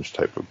revenge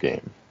type of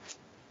game.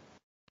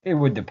 It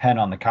would depend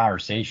on the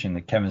conversation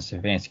that Kevin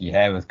Stefanski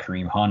had with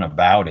Kareem Hunt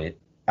about it.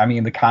 I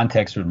mean, the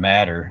context would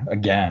matter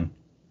again.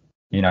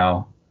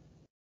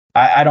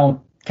 I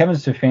don't. Kevin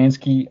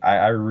Stefanski,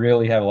 I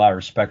really have a lot of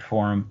respect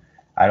for him.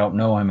 I don't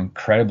know him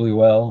incredibly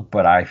well,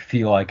 but I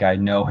feel like I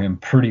know him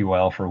pretty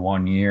well for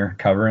 1 year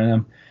covering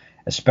him,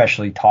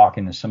 especially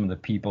talking to some of the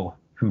people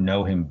who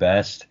know him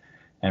best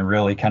and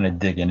really kind of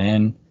digging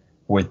in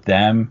with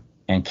them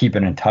and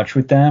keeping in touch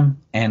with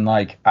them. And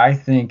I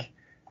think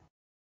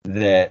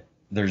that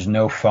there's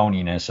no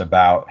phoniness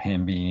about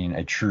him being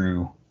a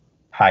true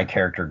high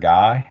character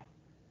guy.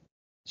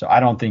 So I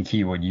don't think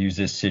he would use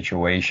this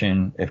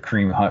situation if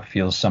Kareem Hunt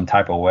feels some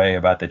type of way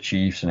about the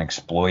Chiefs and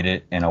exploit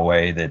it in a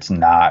way that's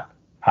not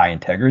high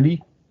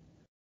integrity.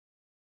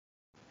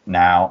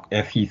 Now,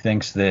 if he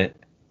thinks that,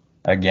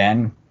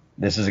 again,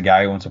 this is a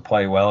guy who wants to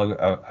play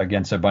well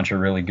against a bunch of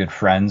really good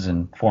friends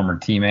and former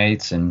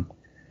teammates and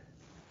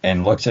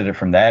looks at it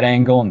from that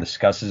angle and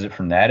discusses it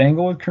from that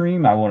angle with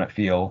Kareem, I wouldn't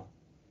feel,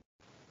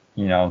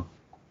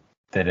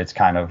 that it's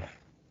kind of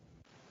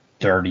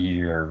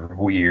dirty or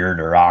weird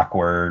or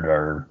awkward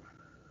or,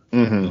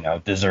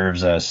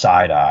 deserves a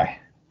side eye.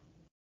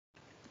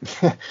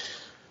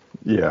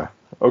 Yeah.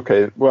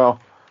 Okay.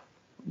 Well,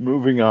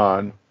 moving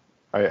on.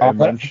 I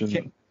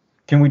mentioned.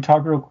 Can we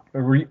talk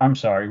I'm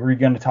sorry. Were you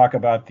going to talk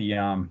about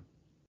the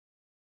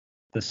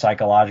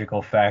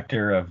psychological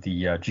factor of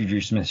the Juju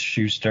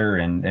Smith-Schuster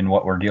and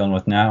what we're dealing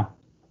with now?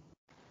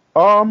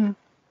 Not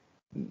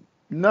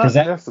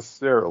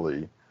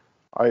necessarily.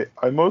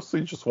 I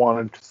mostly just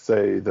wanted to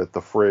say that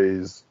the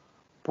phrase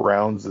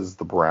 "Browns is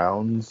the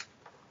Browns,"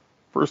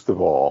 first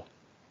of all,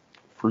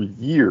 for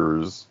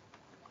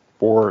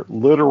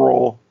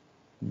literal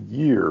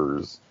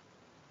years,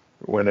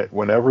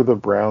 whenever the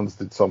Browns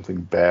did something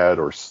bad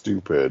or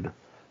stupid,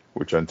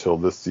 which until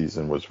this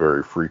season was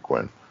very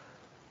frequent,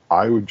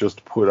 I would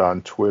just put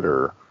on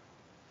Twitter,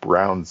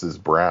 "Browns is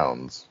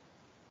Browns."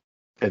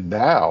 And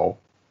now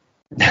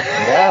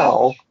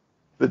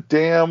the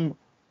damn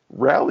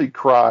rally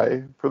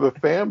cry for the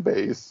fan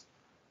base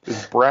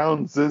is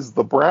 "Browns is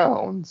the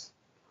Browns"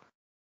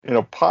 in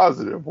a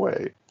positive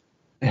way.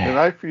 And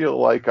I feel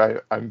like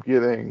I'm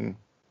getting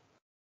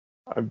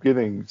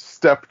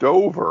stepped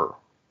over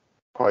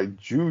by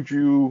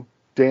Juju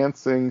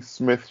dancing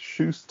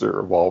Smith-Schuster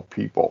of all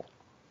people.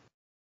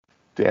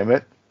 Damn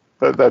it.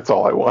 That's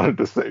all I wanted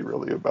to say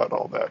really about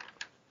all that.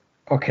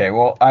 Okay,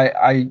 well,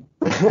 I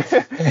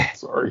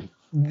sorry.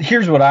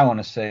 Here's what I want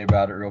to say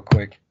about it real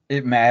quick.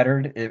 It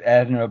mattered. It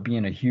ended up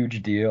being a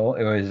huge deal.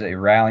 It was a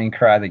rallying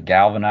cry that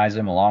galvanized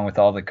them, along with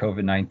all the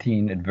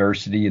COVID-19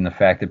 adversity and the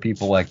fact that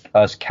people like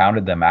us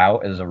counted them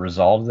out as a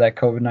result of that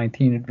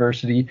COVID-19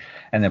 adversity.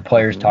 And the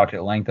players talked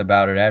at length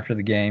about it after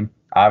the game.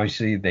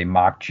 Obviously, they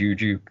mocked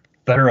Juju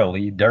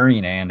thoroughly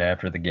during and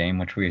after the game,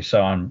 which we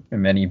saw in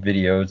many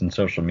videos and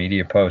social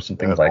media posts and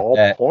things like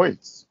that. All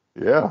points.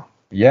 Yeah.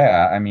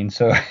 Yeah, I mean,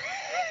 so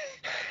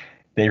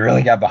they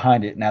really got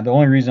behind it. Now, the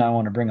only reason I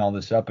want to bring all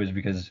this up is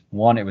because,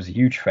 one, it was a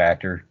huge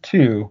factor.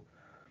 Two,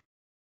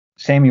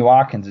 Sammy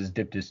Watkins has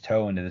dipped his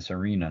toe into this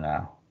arena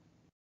now.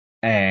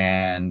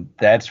 And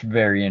that's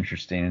very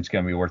interesting. It's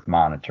going to be worth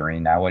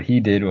monitoring. Now, what he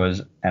did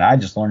was, and I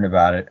just learned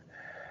about it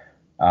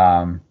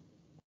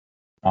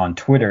on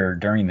Twitter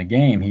during the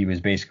game, he was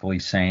basically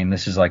saying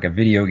this is like a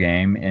video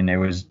game, and it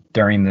was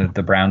during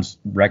the Browns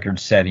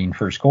record-setting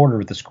first quarter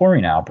with the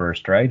scoring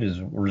outburst, right? As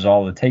a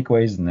result of the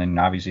takeaways and then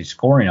obviously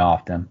scoring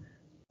off them.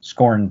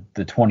 Scoring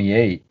the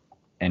 28,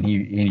 and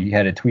he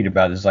had a tweet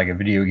about this like a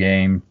video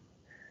game.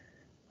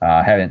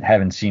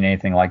 Haven't seen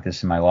anything like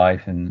this in my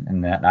life,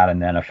 and that not in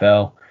the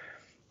NFL.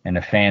 And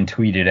a fan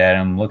tweeted at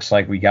him, looks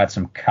like we got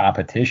some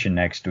competition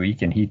next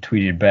week. And he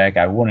tweeted back,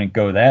 I wouldn't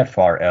go that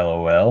far,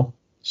 LOL.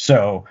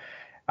 So,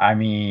 I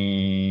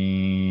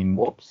mean,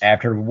 Whoops.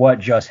 After what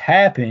just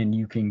happened,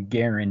 you can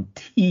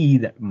guarantee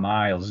that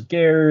Myles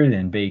Garrett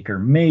and Baker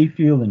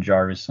Mayfield and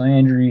Jarvis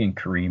Landry and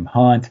Kareem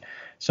Hunt,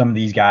 some of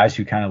these guys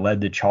who kind of led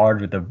the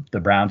charge with the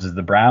Browns is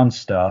the Browns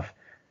stuff,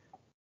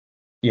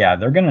 yeah,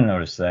 they're going to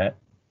notice that.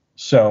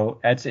 So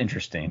that's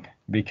interesting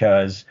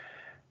because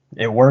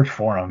it worked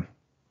for them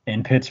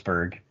in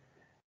Pittsburgh.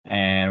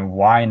 And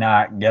why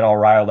not get all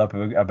riled up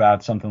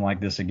about something like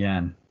this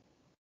again?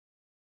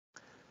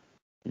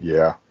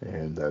 Yeah,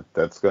 and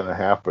that's going to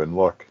happen.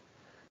 Look,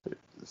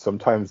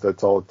 sometimes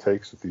that's all it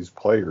takes with these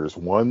players.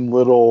 One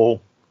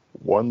little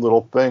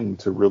thing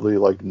to really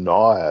like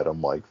gnaw at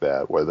them like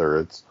that, whether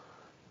it's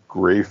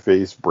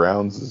gray-faced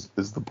Browns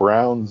is the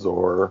Browns,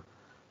 or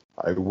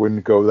I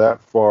wouldn't go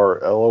that far,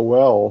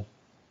 LOL.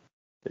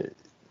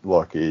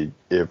 Look,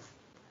 if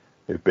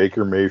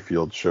Baker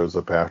Mayfield shows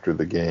up after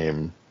the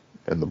game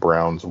and the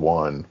Browns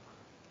won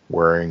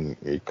wearing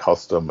a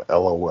custom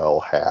LOL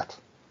hat,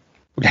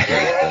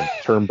 and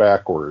turn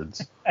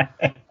backwards,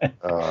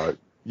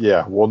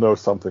 yeah, we'll know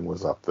something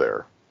was up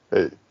there.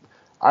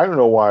 I don't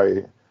know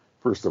why.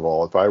 First of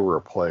all, if I were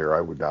a player,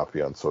 I would not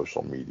be on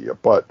social media.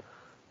 But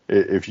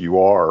if you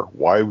are,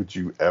 why would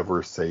you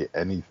ever say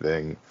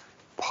anything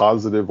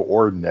positive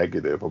or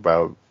negative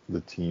about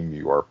the team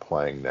you are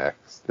playing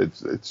next?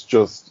 It's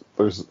just,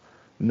 there's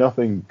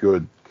nothing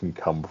good can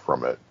come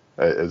from it,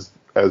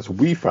 as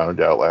we found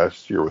out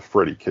last year with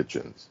Freddie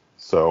Kitchens.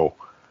 So.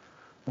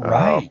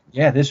 Right.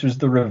 Yeah, this was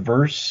the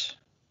reverse.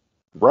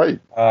 Right.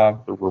 The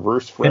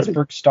reverse Freddie.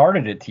 Pittsburgh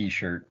started a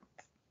T-shirt.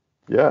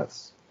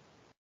 Yes.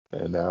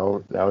 And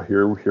now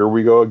here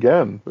we go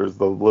again. There's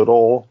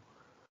the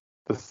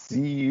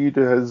seed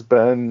has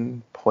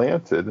been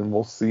planted, and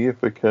we'll see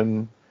if it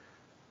can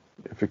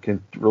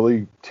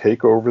really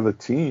take over the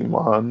team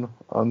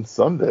on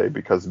Sunday,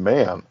 because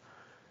man,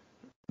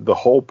 the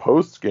whole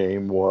post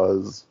game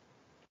was,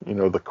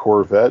 the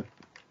Corvette,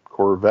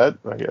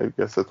 I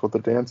guess that's what the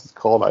dance is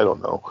called. I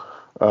don't know.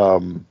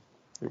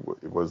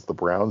 It was the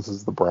Browns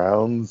is the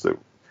Browns.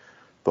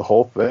 The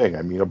whole thing.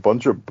 I mean, a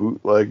bunch of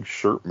bootleg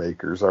shirt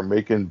makers are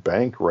making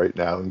bank right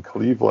now in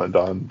Cleveland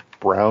on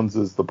Browns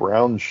is the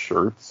Browns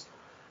shirts.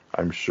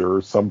 I'm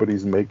sure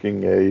somebody's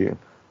making a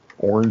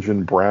orange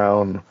and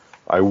brown,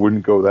 I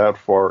wouldn't go that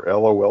far,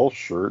 LOL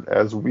shirt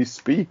as we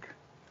speak.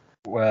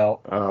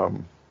 Well,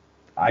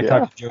 I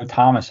talked to Joe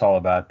Thomas all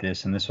about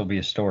this, and this will be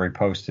a story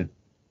posted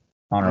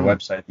on our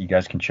website that you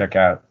guys can check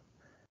out.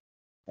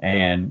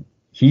 And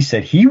he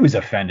said he was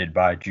offended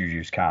by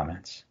Juju's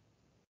comments.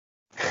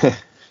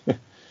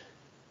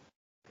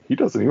 He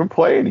doesn't even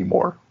play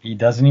anymore.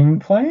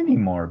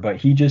 But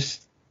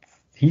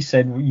he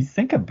said, when you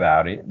think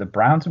about it, the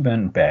Browns have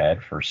been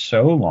bad for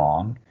so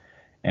long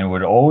and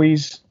would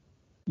always,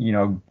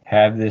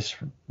 have this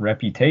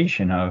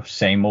reputation of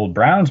same old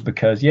Browns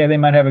because, yeah, they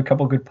might have a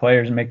couple good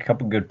players and make a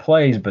couple good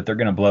plays, but they're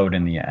going to blow it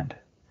in the end.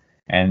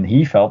 And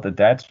he felt that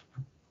that's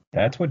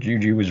what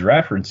Juju was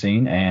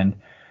referencing, and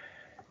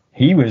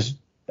he was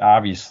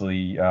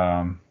obviously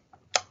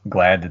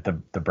glad that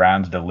the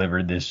Browns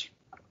delivered this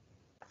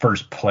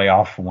first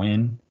playoff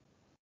win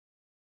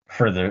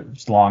for the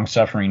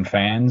long-suffering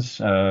fans,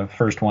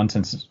 first one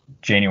since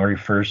January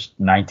 1st,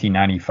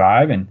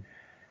 1995,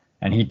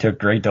 and he took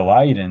great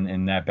delight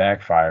in that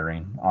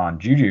backfiring on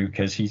Juju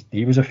because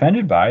he was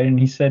offended by it, and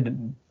he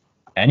said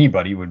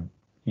anybody would,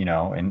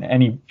 in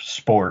any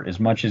sport, as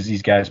much as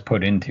these guys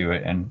put into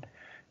it, and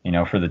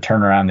for the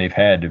turnaround they've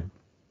had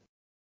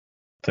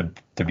to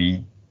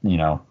be,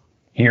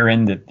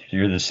 hearing that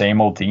you're the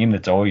same old team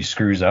that's always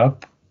screws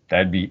up,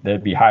 that'd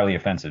be highly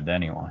offensive to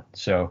anyone.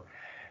 So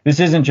this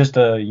isn't just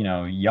a,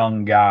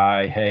 young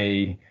guy,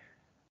 hey,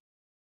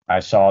 I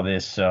saw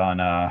this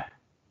on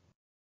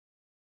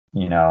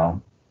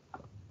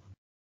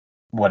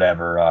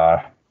whatever,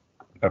 a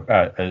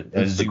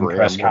Zoom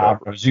press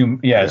conference,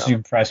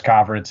 Zoom press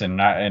conference,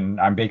 and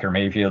I'm Baker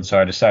Mayfield,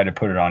 so I decided to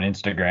put it on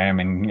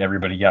Instagram, and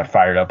everybody got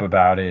fired up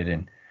about it.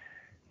 And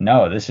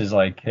no, this is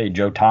like, hey,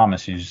 Joe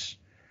Thomas, he's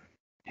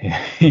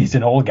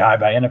an old guy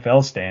by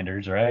NFL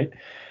standards, right?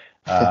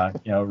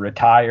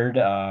 Retired,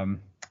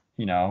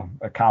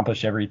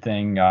 accomplished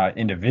everything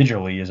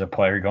individually as a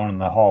player, going in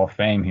the Hall of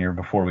Fame here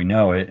before we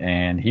know it.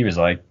 And he was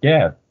like,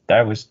 yeah,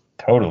 that was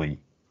totally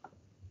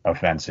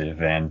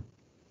offensive. And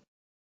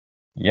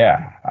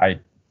yeah, I'm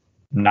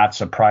not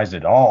surprised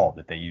at all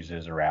that they use it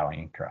as a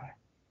rallying cry.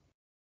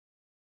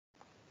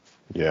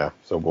 Yeah,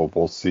 so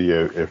we'll see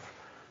if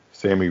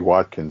Sammy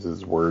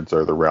Watkins' words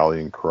are the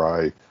rallying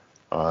cry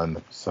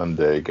on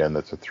Sunday. Again,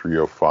 that's at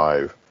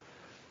 3:05.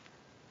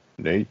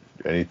 Nate,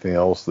 anything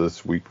else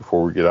this week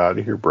before we get out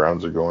of here?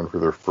 Browns are going for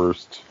their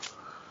first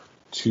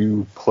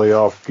 2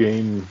 playoff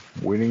game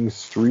winning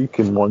streak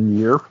in 1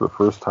 year for the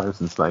first time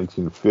since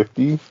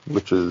 1950,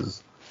 which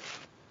is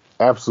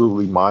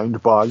absolutely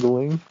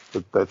mind-boggling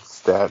that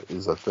stat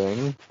is a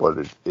thing, but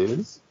it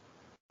is.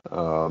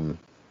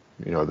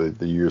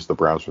 the years the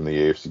Browns from the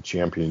AFC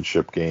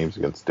Championship games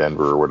against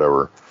Denver or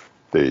whatever,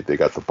 they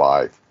got the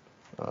bye.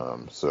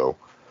 So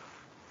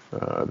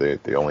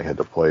they only had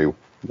to play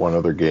one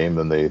other game,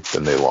 then they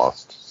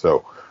lost.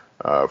 So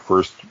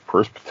first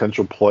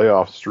potential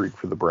playoff streak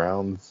for the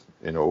Browns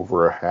in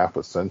over a half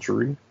a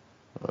century,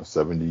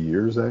 70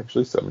 years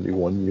actually,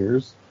 71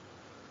 years.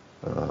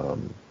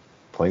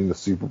 Playing the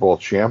Super Bowl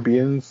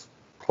champions,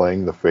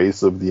 playing the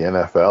face of the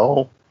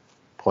NFL,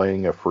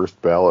 playing a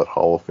first ballot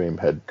Hall of Fame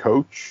head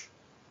coach.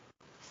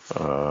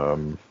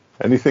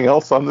 Anything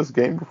else on this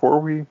game before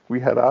we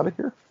head out of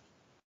here?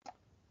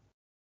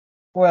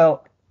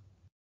 Well,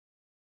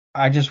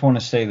 I just want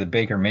to say that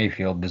Baker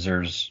Mayfield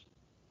deserves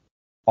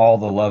all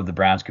the love the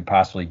Browns could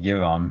possibly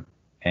give him,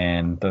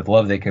 and the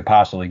love they could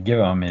possibly give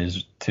him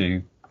is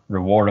to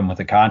reward him with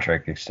a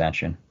contract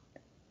extension.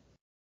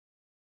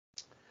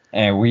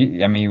 And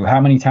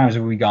how many times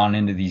have we gone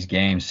into these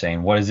games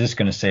saying, what is this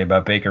going to say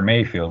about Baker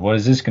Mayfield? What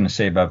is this going to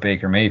say about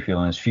Baker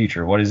Mayfield in his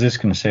future? What is this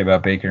going to say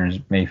about Baker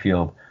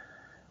Mayfield?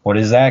 What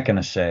is that going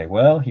to say?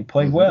 Well, he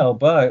played well,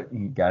 but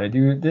you got to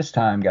do it this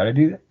time. Got to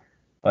do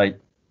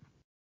it.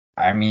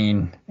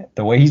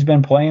 The way he's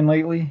been playing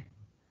lately,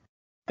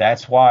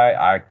 that's why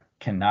I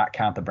cannot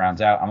count the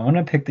Browns out. I'm going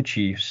to pick the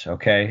Chiefs,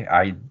 okay?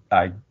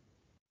 I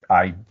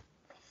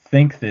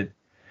think that,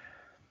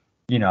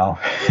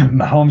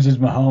 Mahomes is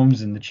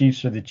Mahomes and the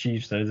Chiefs are the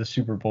Chiefs. They're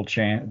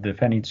the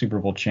defending Super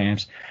Bowl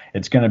champs.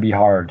 It's going to be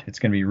hard. It's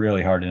going to be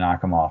really hard to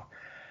knock them off.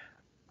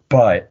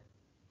 But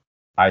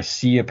I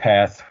see a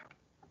path,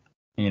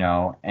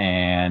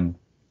 and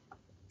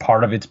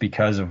part of it's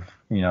because of,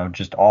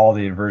 just all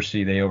the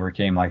adversity they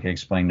overcame, like I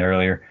explained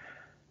earlier.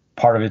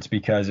 Part of it's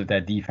because if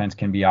that defense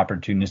can be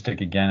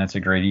opportunistic again, it's a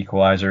great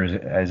equalizer,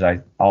 as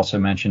I also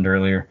mentioned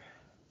earlier.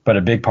 But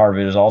a big part of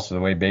it is also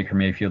the way Baker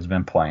Mayfield's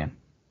been playing.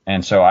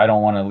 And so I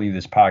don't want to leave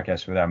this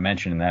podcast without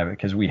mentioning that,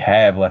 because we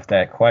have left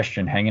that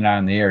question hanging out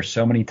in the air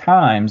so many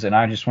times, and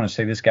I just want to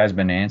say this guy's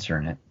been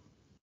answering it.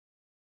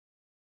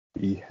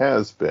 He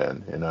has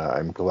been, and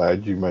I'm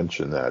glad you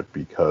mentioned that,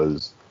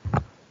 because,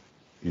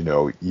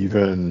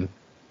 even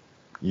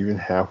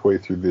halfway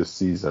through this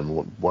season,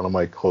 one of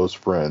my close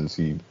friends,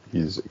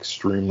 he's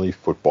extremely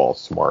football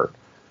smart.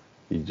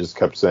 He just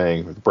kept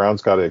saying, the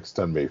Browns got to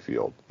extend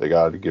Mayfield. They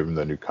got to give him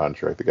the new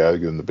contract. They got to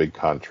give him the big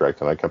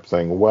contract. And I kept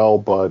saying,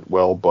 but.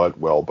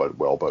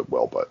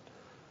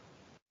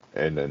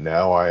 And then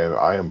now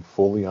I am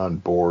fully on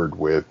board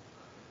with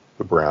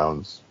the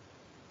Browns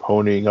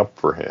ponying up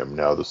for him.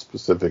 Now, the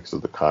specifics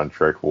of the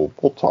contract, we'll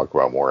talk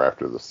about more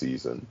after the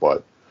season.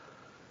 But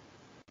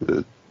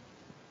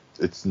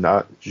it's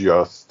not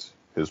just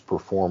his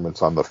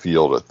performance on the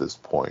field at this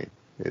point.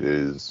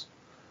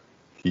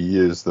 He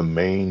is the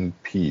main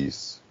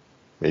piece,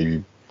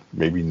 maybe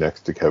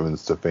next to Kevin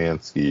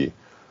Stefanski,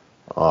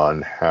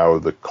 on how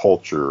the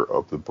culture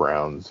of the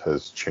Browns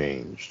has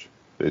changed.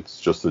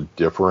 It's just the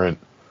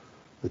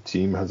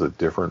team has a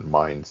different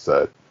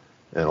mindset,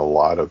 and a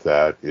lot of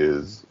that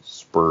is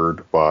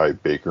spurred by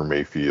Baker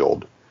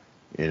Mayfield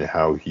in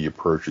how he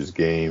approaches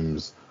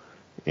games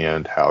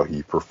and how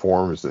he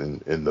performs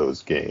in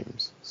those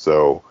games.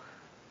 So,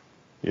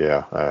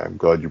 yeah, I'm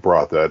glad you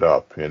brought that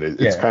up. And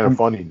it's kind of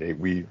funny, Nate.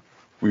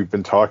 We've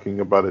been talking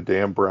about a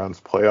damn Browns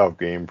playoff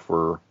game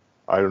for,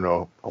 I don't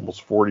know,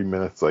 almost 40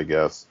 minutes, I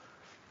guess.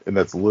 And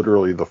that's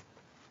literally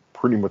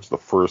pretty much the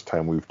first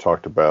time we've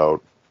talked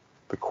about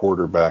the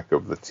quarterback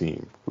of the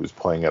team who's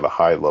playing at a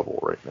high level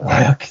right now.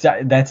 Well,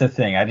 that's the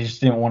thing. I just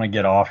didn't want to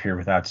get off here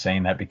without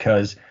saying that,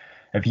 because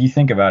if you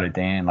think about it,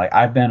 Dan,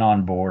 I've been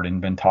on board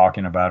and been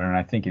talking about it, and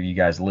I think if you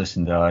guys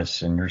listen to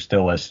us and you're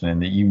still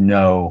listening,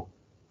 that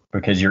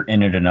because you're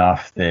in it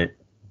enough, that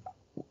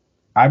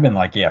I've been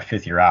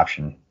fifth year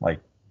option.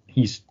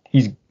 He's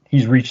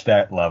reached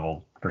that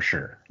level for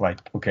sure.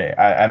 Okay,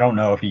 I don't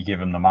know if you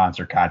give him the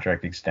monster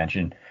contract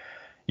extension,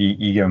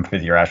 you give him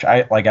fifth year option.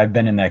 I've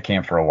been in that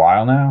camp for a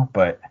while now,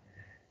 but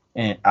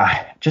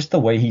just the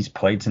way he's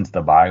played since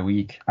the bye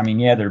week.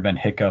 There have been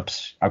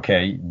hiccups.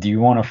 Okay, do you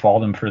want to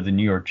fault him for the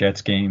New York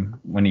Jets game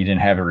when he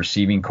didn't have a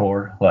receiving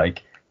core?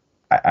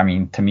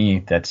 To me,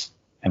 that's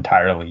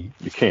entirely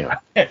you can't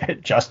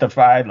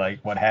justified.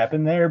 What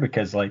happened there,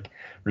 because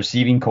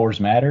receiving cores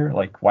matter.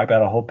 Wipe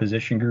out a whole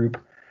position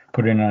group,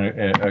 put in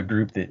a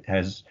group that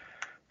has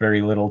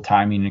very little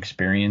timing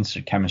experience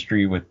or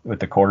chemistry with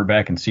the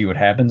quarterback, and see what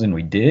happens. And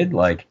we did.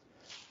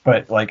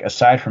 But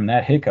aside from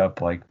that hiccup,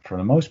 for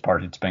the most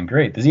part, it's been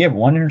great. Does he have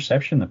one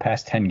interception in the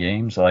past 10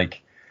 games?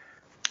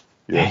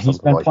 He's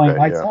been playing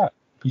lights out.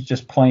 He's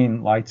just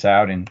playing lights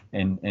out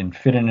and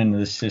fitting into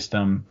the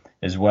system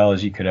as well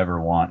as you could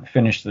ever want.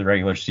 Finished the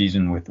regular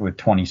season with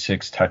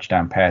 26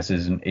 touchdown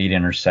passes and 8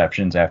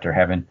 interceptions after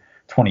having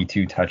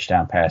 22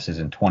 touchdown passes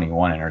and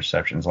 21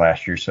 interceptions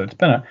last year. So it's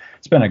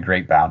been a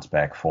great bounce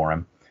back for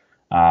him.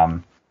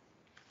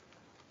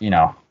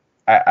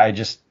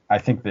 I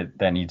think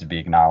that needs to be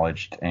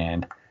acknowledged,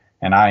 and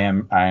I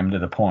am to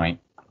the point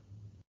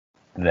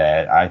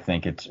that I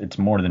think it's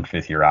more than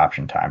fifth year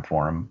option time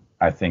for him.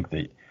 I think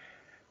that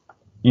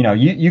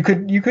You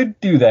could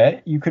do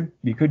that. You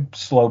could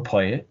slow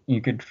play it.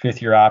 You could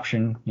fifth your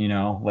option.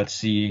 Let's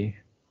see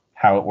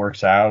how it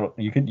works out.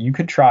 You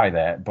could try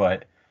that,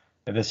 but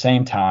at the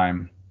same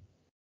time,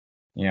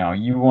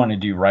 you want to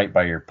do right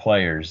by your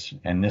players,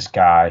 and this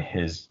guy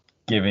has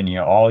given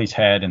you all he's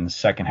had in the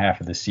second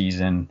half of the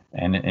season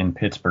and in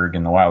Pittsburgh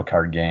in the wild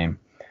card game,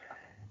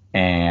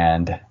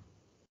 and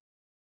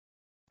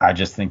I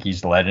just think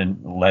he's led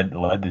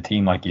the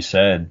team, like you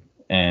said,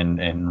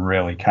 and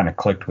really kind of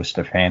clicked with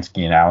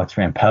Stefanski and Alex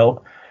Van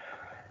Pelt.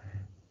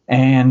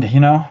 And,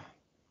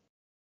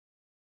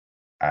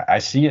 I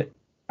see it.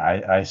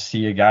 I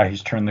see a guy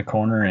who's turned the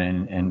corner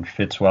and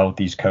fits well with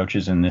these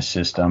coaches in this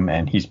system,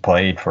 and he's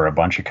played for a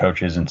bunch of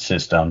coaches and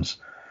systems.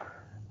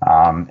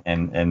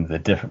 And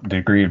the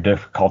degree of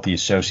difficulty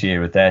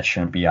associated with that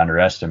shouldn't be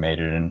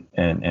underestimated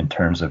in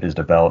terms of his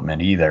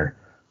development either.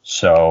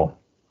 So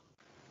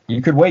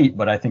you could wait,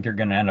 but I think you're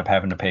going to end up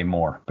having to pay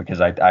more because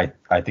I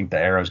think the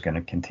arrow is going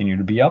to continue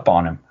to be up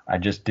on him. I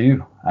just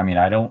do. I mean,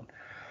 I don't.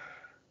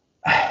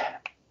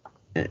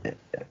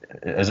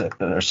 Is it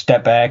a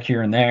step back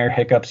here and there,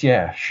 hiccups?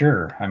 Yeah,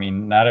 sure. I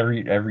mean, not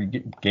every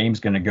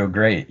game's going to go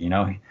great.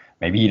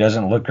 Maybe he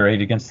doesn't look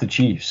great against the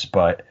Chiefs,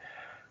 but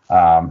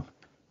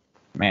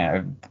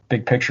man,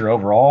 big picture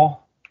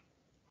overall,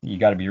 you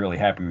got to be really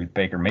happy with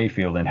Baker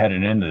Mayfield. And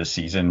headed into the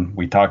season,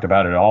 we talked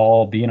about it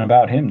all being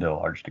about him to a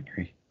large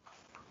degree.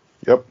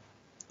 Yep,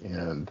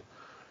 and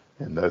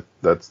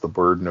that's the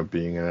burden of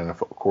being an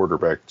NFL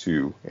quarterback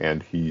too,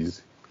 and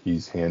he's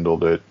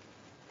handled it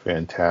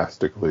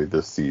fantastically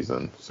this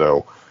season.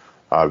 So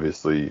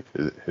obviously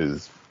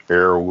his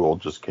arrow will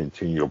just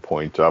continue to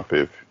point up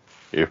if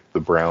the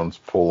Browns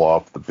pull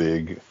off the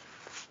big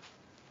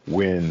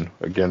win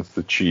against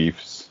the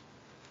Chiefs.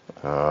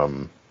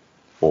 Well,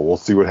 we'll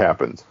see what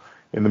happens.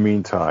 In the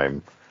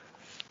meantime,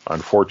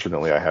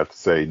 unfortunately, I have to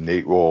say,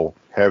 Nate will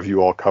have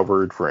you all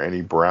covered for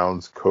any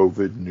Browns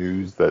COVID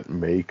news that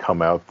may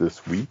come out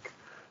this week.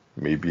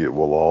 Maybe it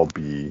will all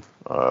be,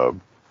 I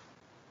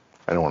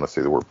don't want to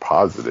say the word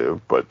positive,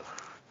 but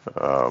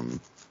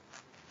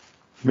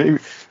maybe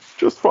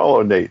just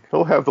follow Nate.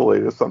 He'll have the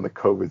latest on the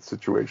COVID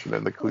situation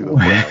in the Cleveland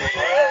Browns.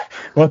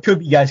 Well, it could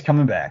be guys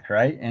coming back,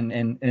 right?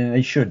 And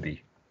they should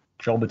be.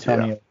 Joel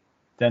Bitonio,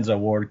 Denzel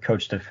Ward,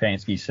 Coach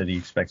Stefanski said he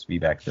expects to be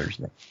back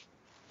Thursday.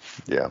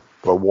 Yeah,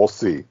 but we'll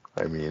see.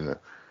 I mean,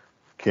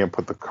 can't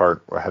put the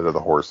cart ahead of the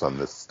horse on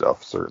this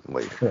stuff,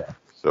 certainly. Yeah.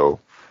 So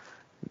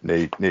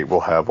Nate will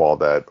have all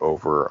that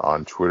over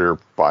on Twitter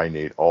by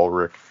Nate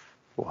Ulrich.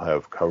 We'll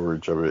have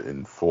coverage of it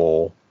in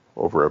full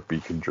over at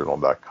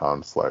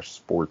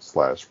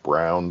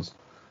beaconjournal.com/sports/Browns.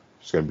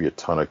 There's going to be a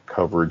ton of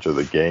coverage of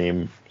the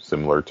game,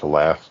 similar to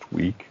last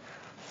week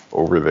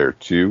over there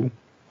too.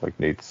 Like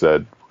Nate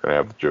said, we're going to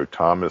have the Joe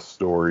Thomas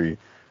story.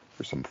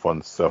 There's some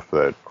fun stuff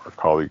that our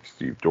colleague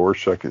Steve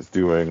Dorshek is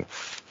doing.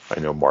 I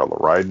know Marla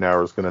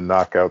Ridenour is going to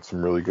knock out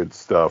some really good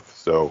stuff.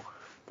 So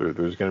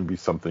there's going to be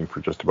something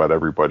for just about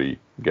everybody.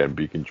 Again,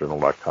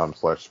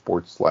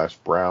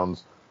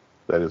 beaconjournal.com/sports/Browns.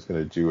 That is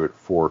going to do it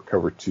for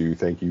Cover 2.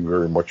 Thank you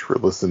very much for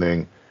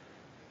listening,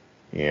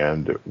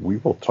 and we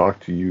will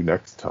talk to you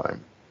next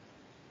time.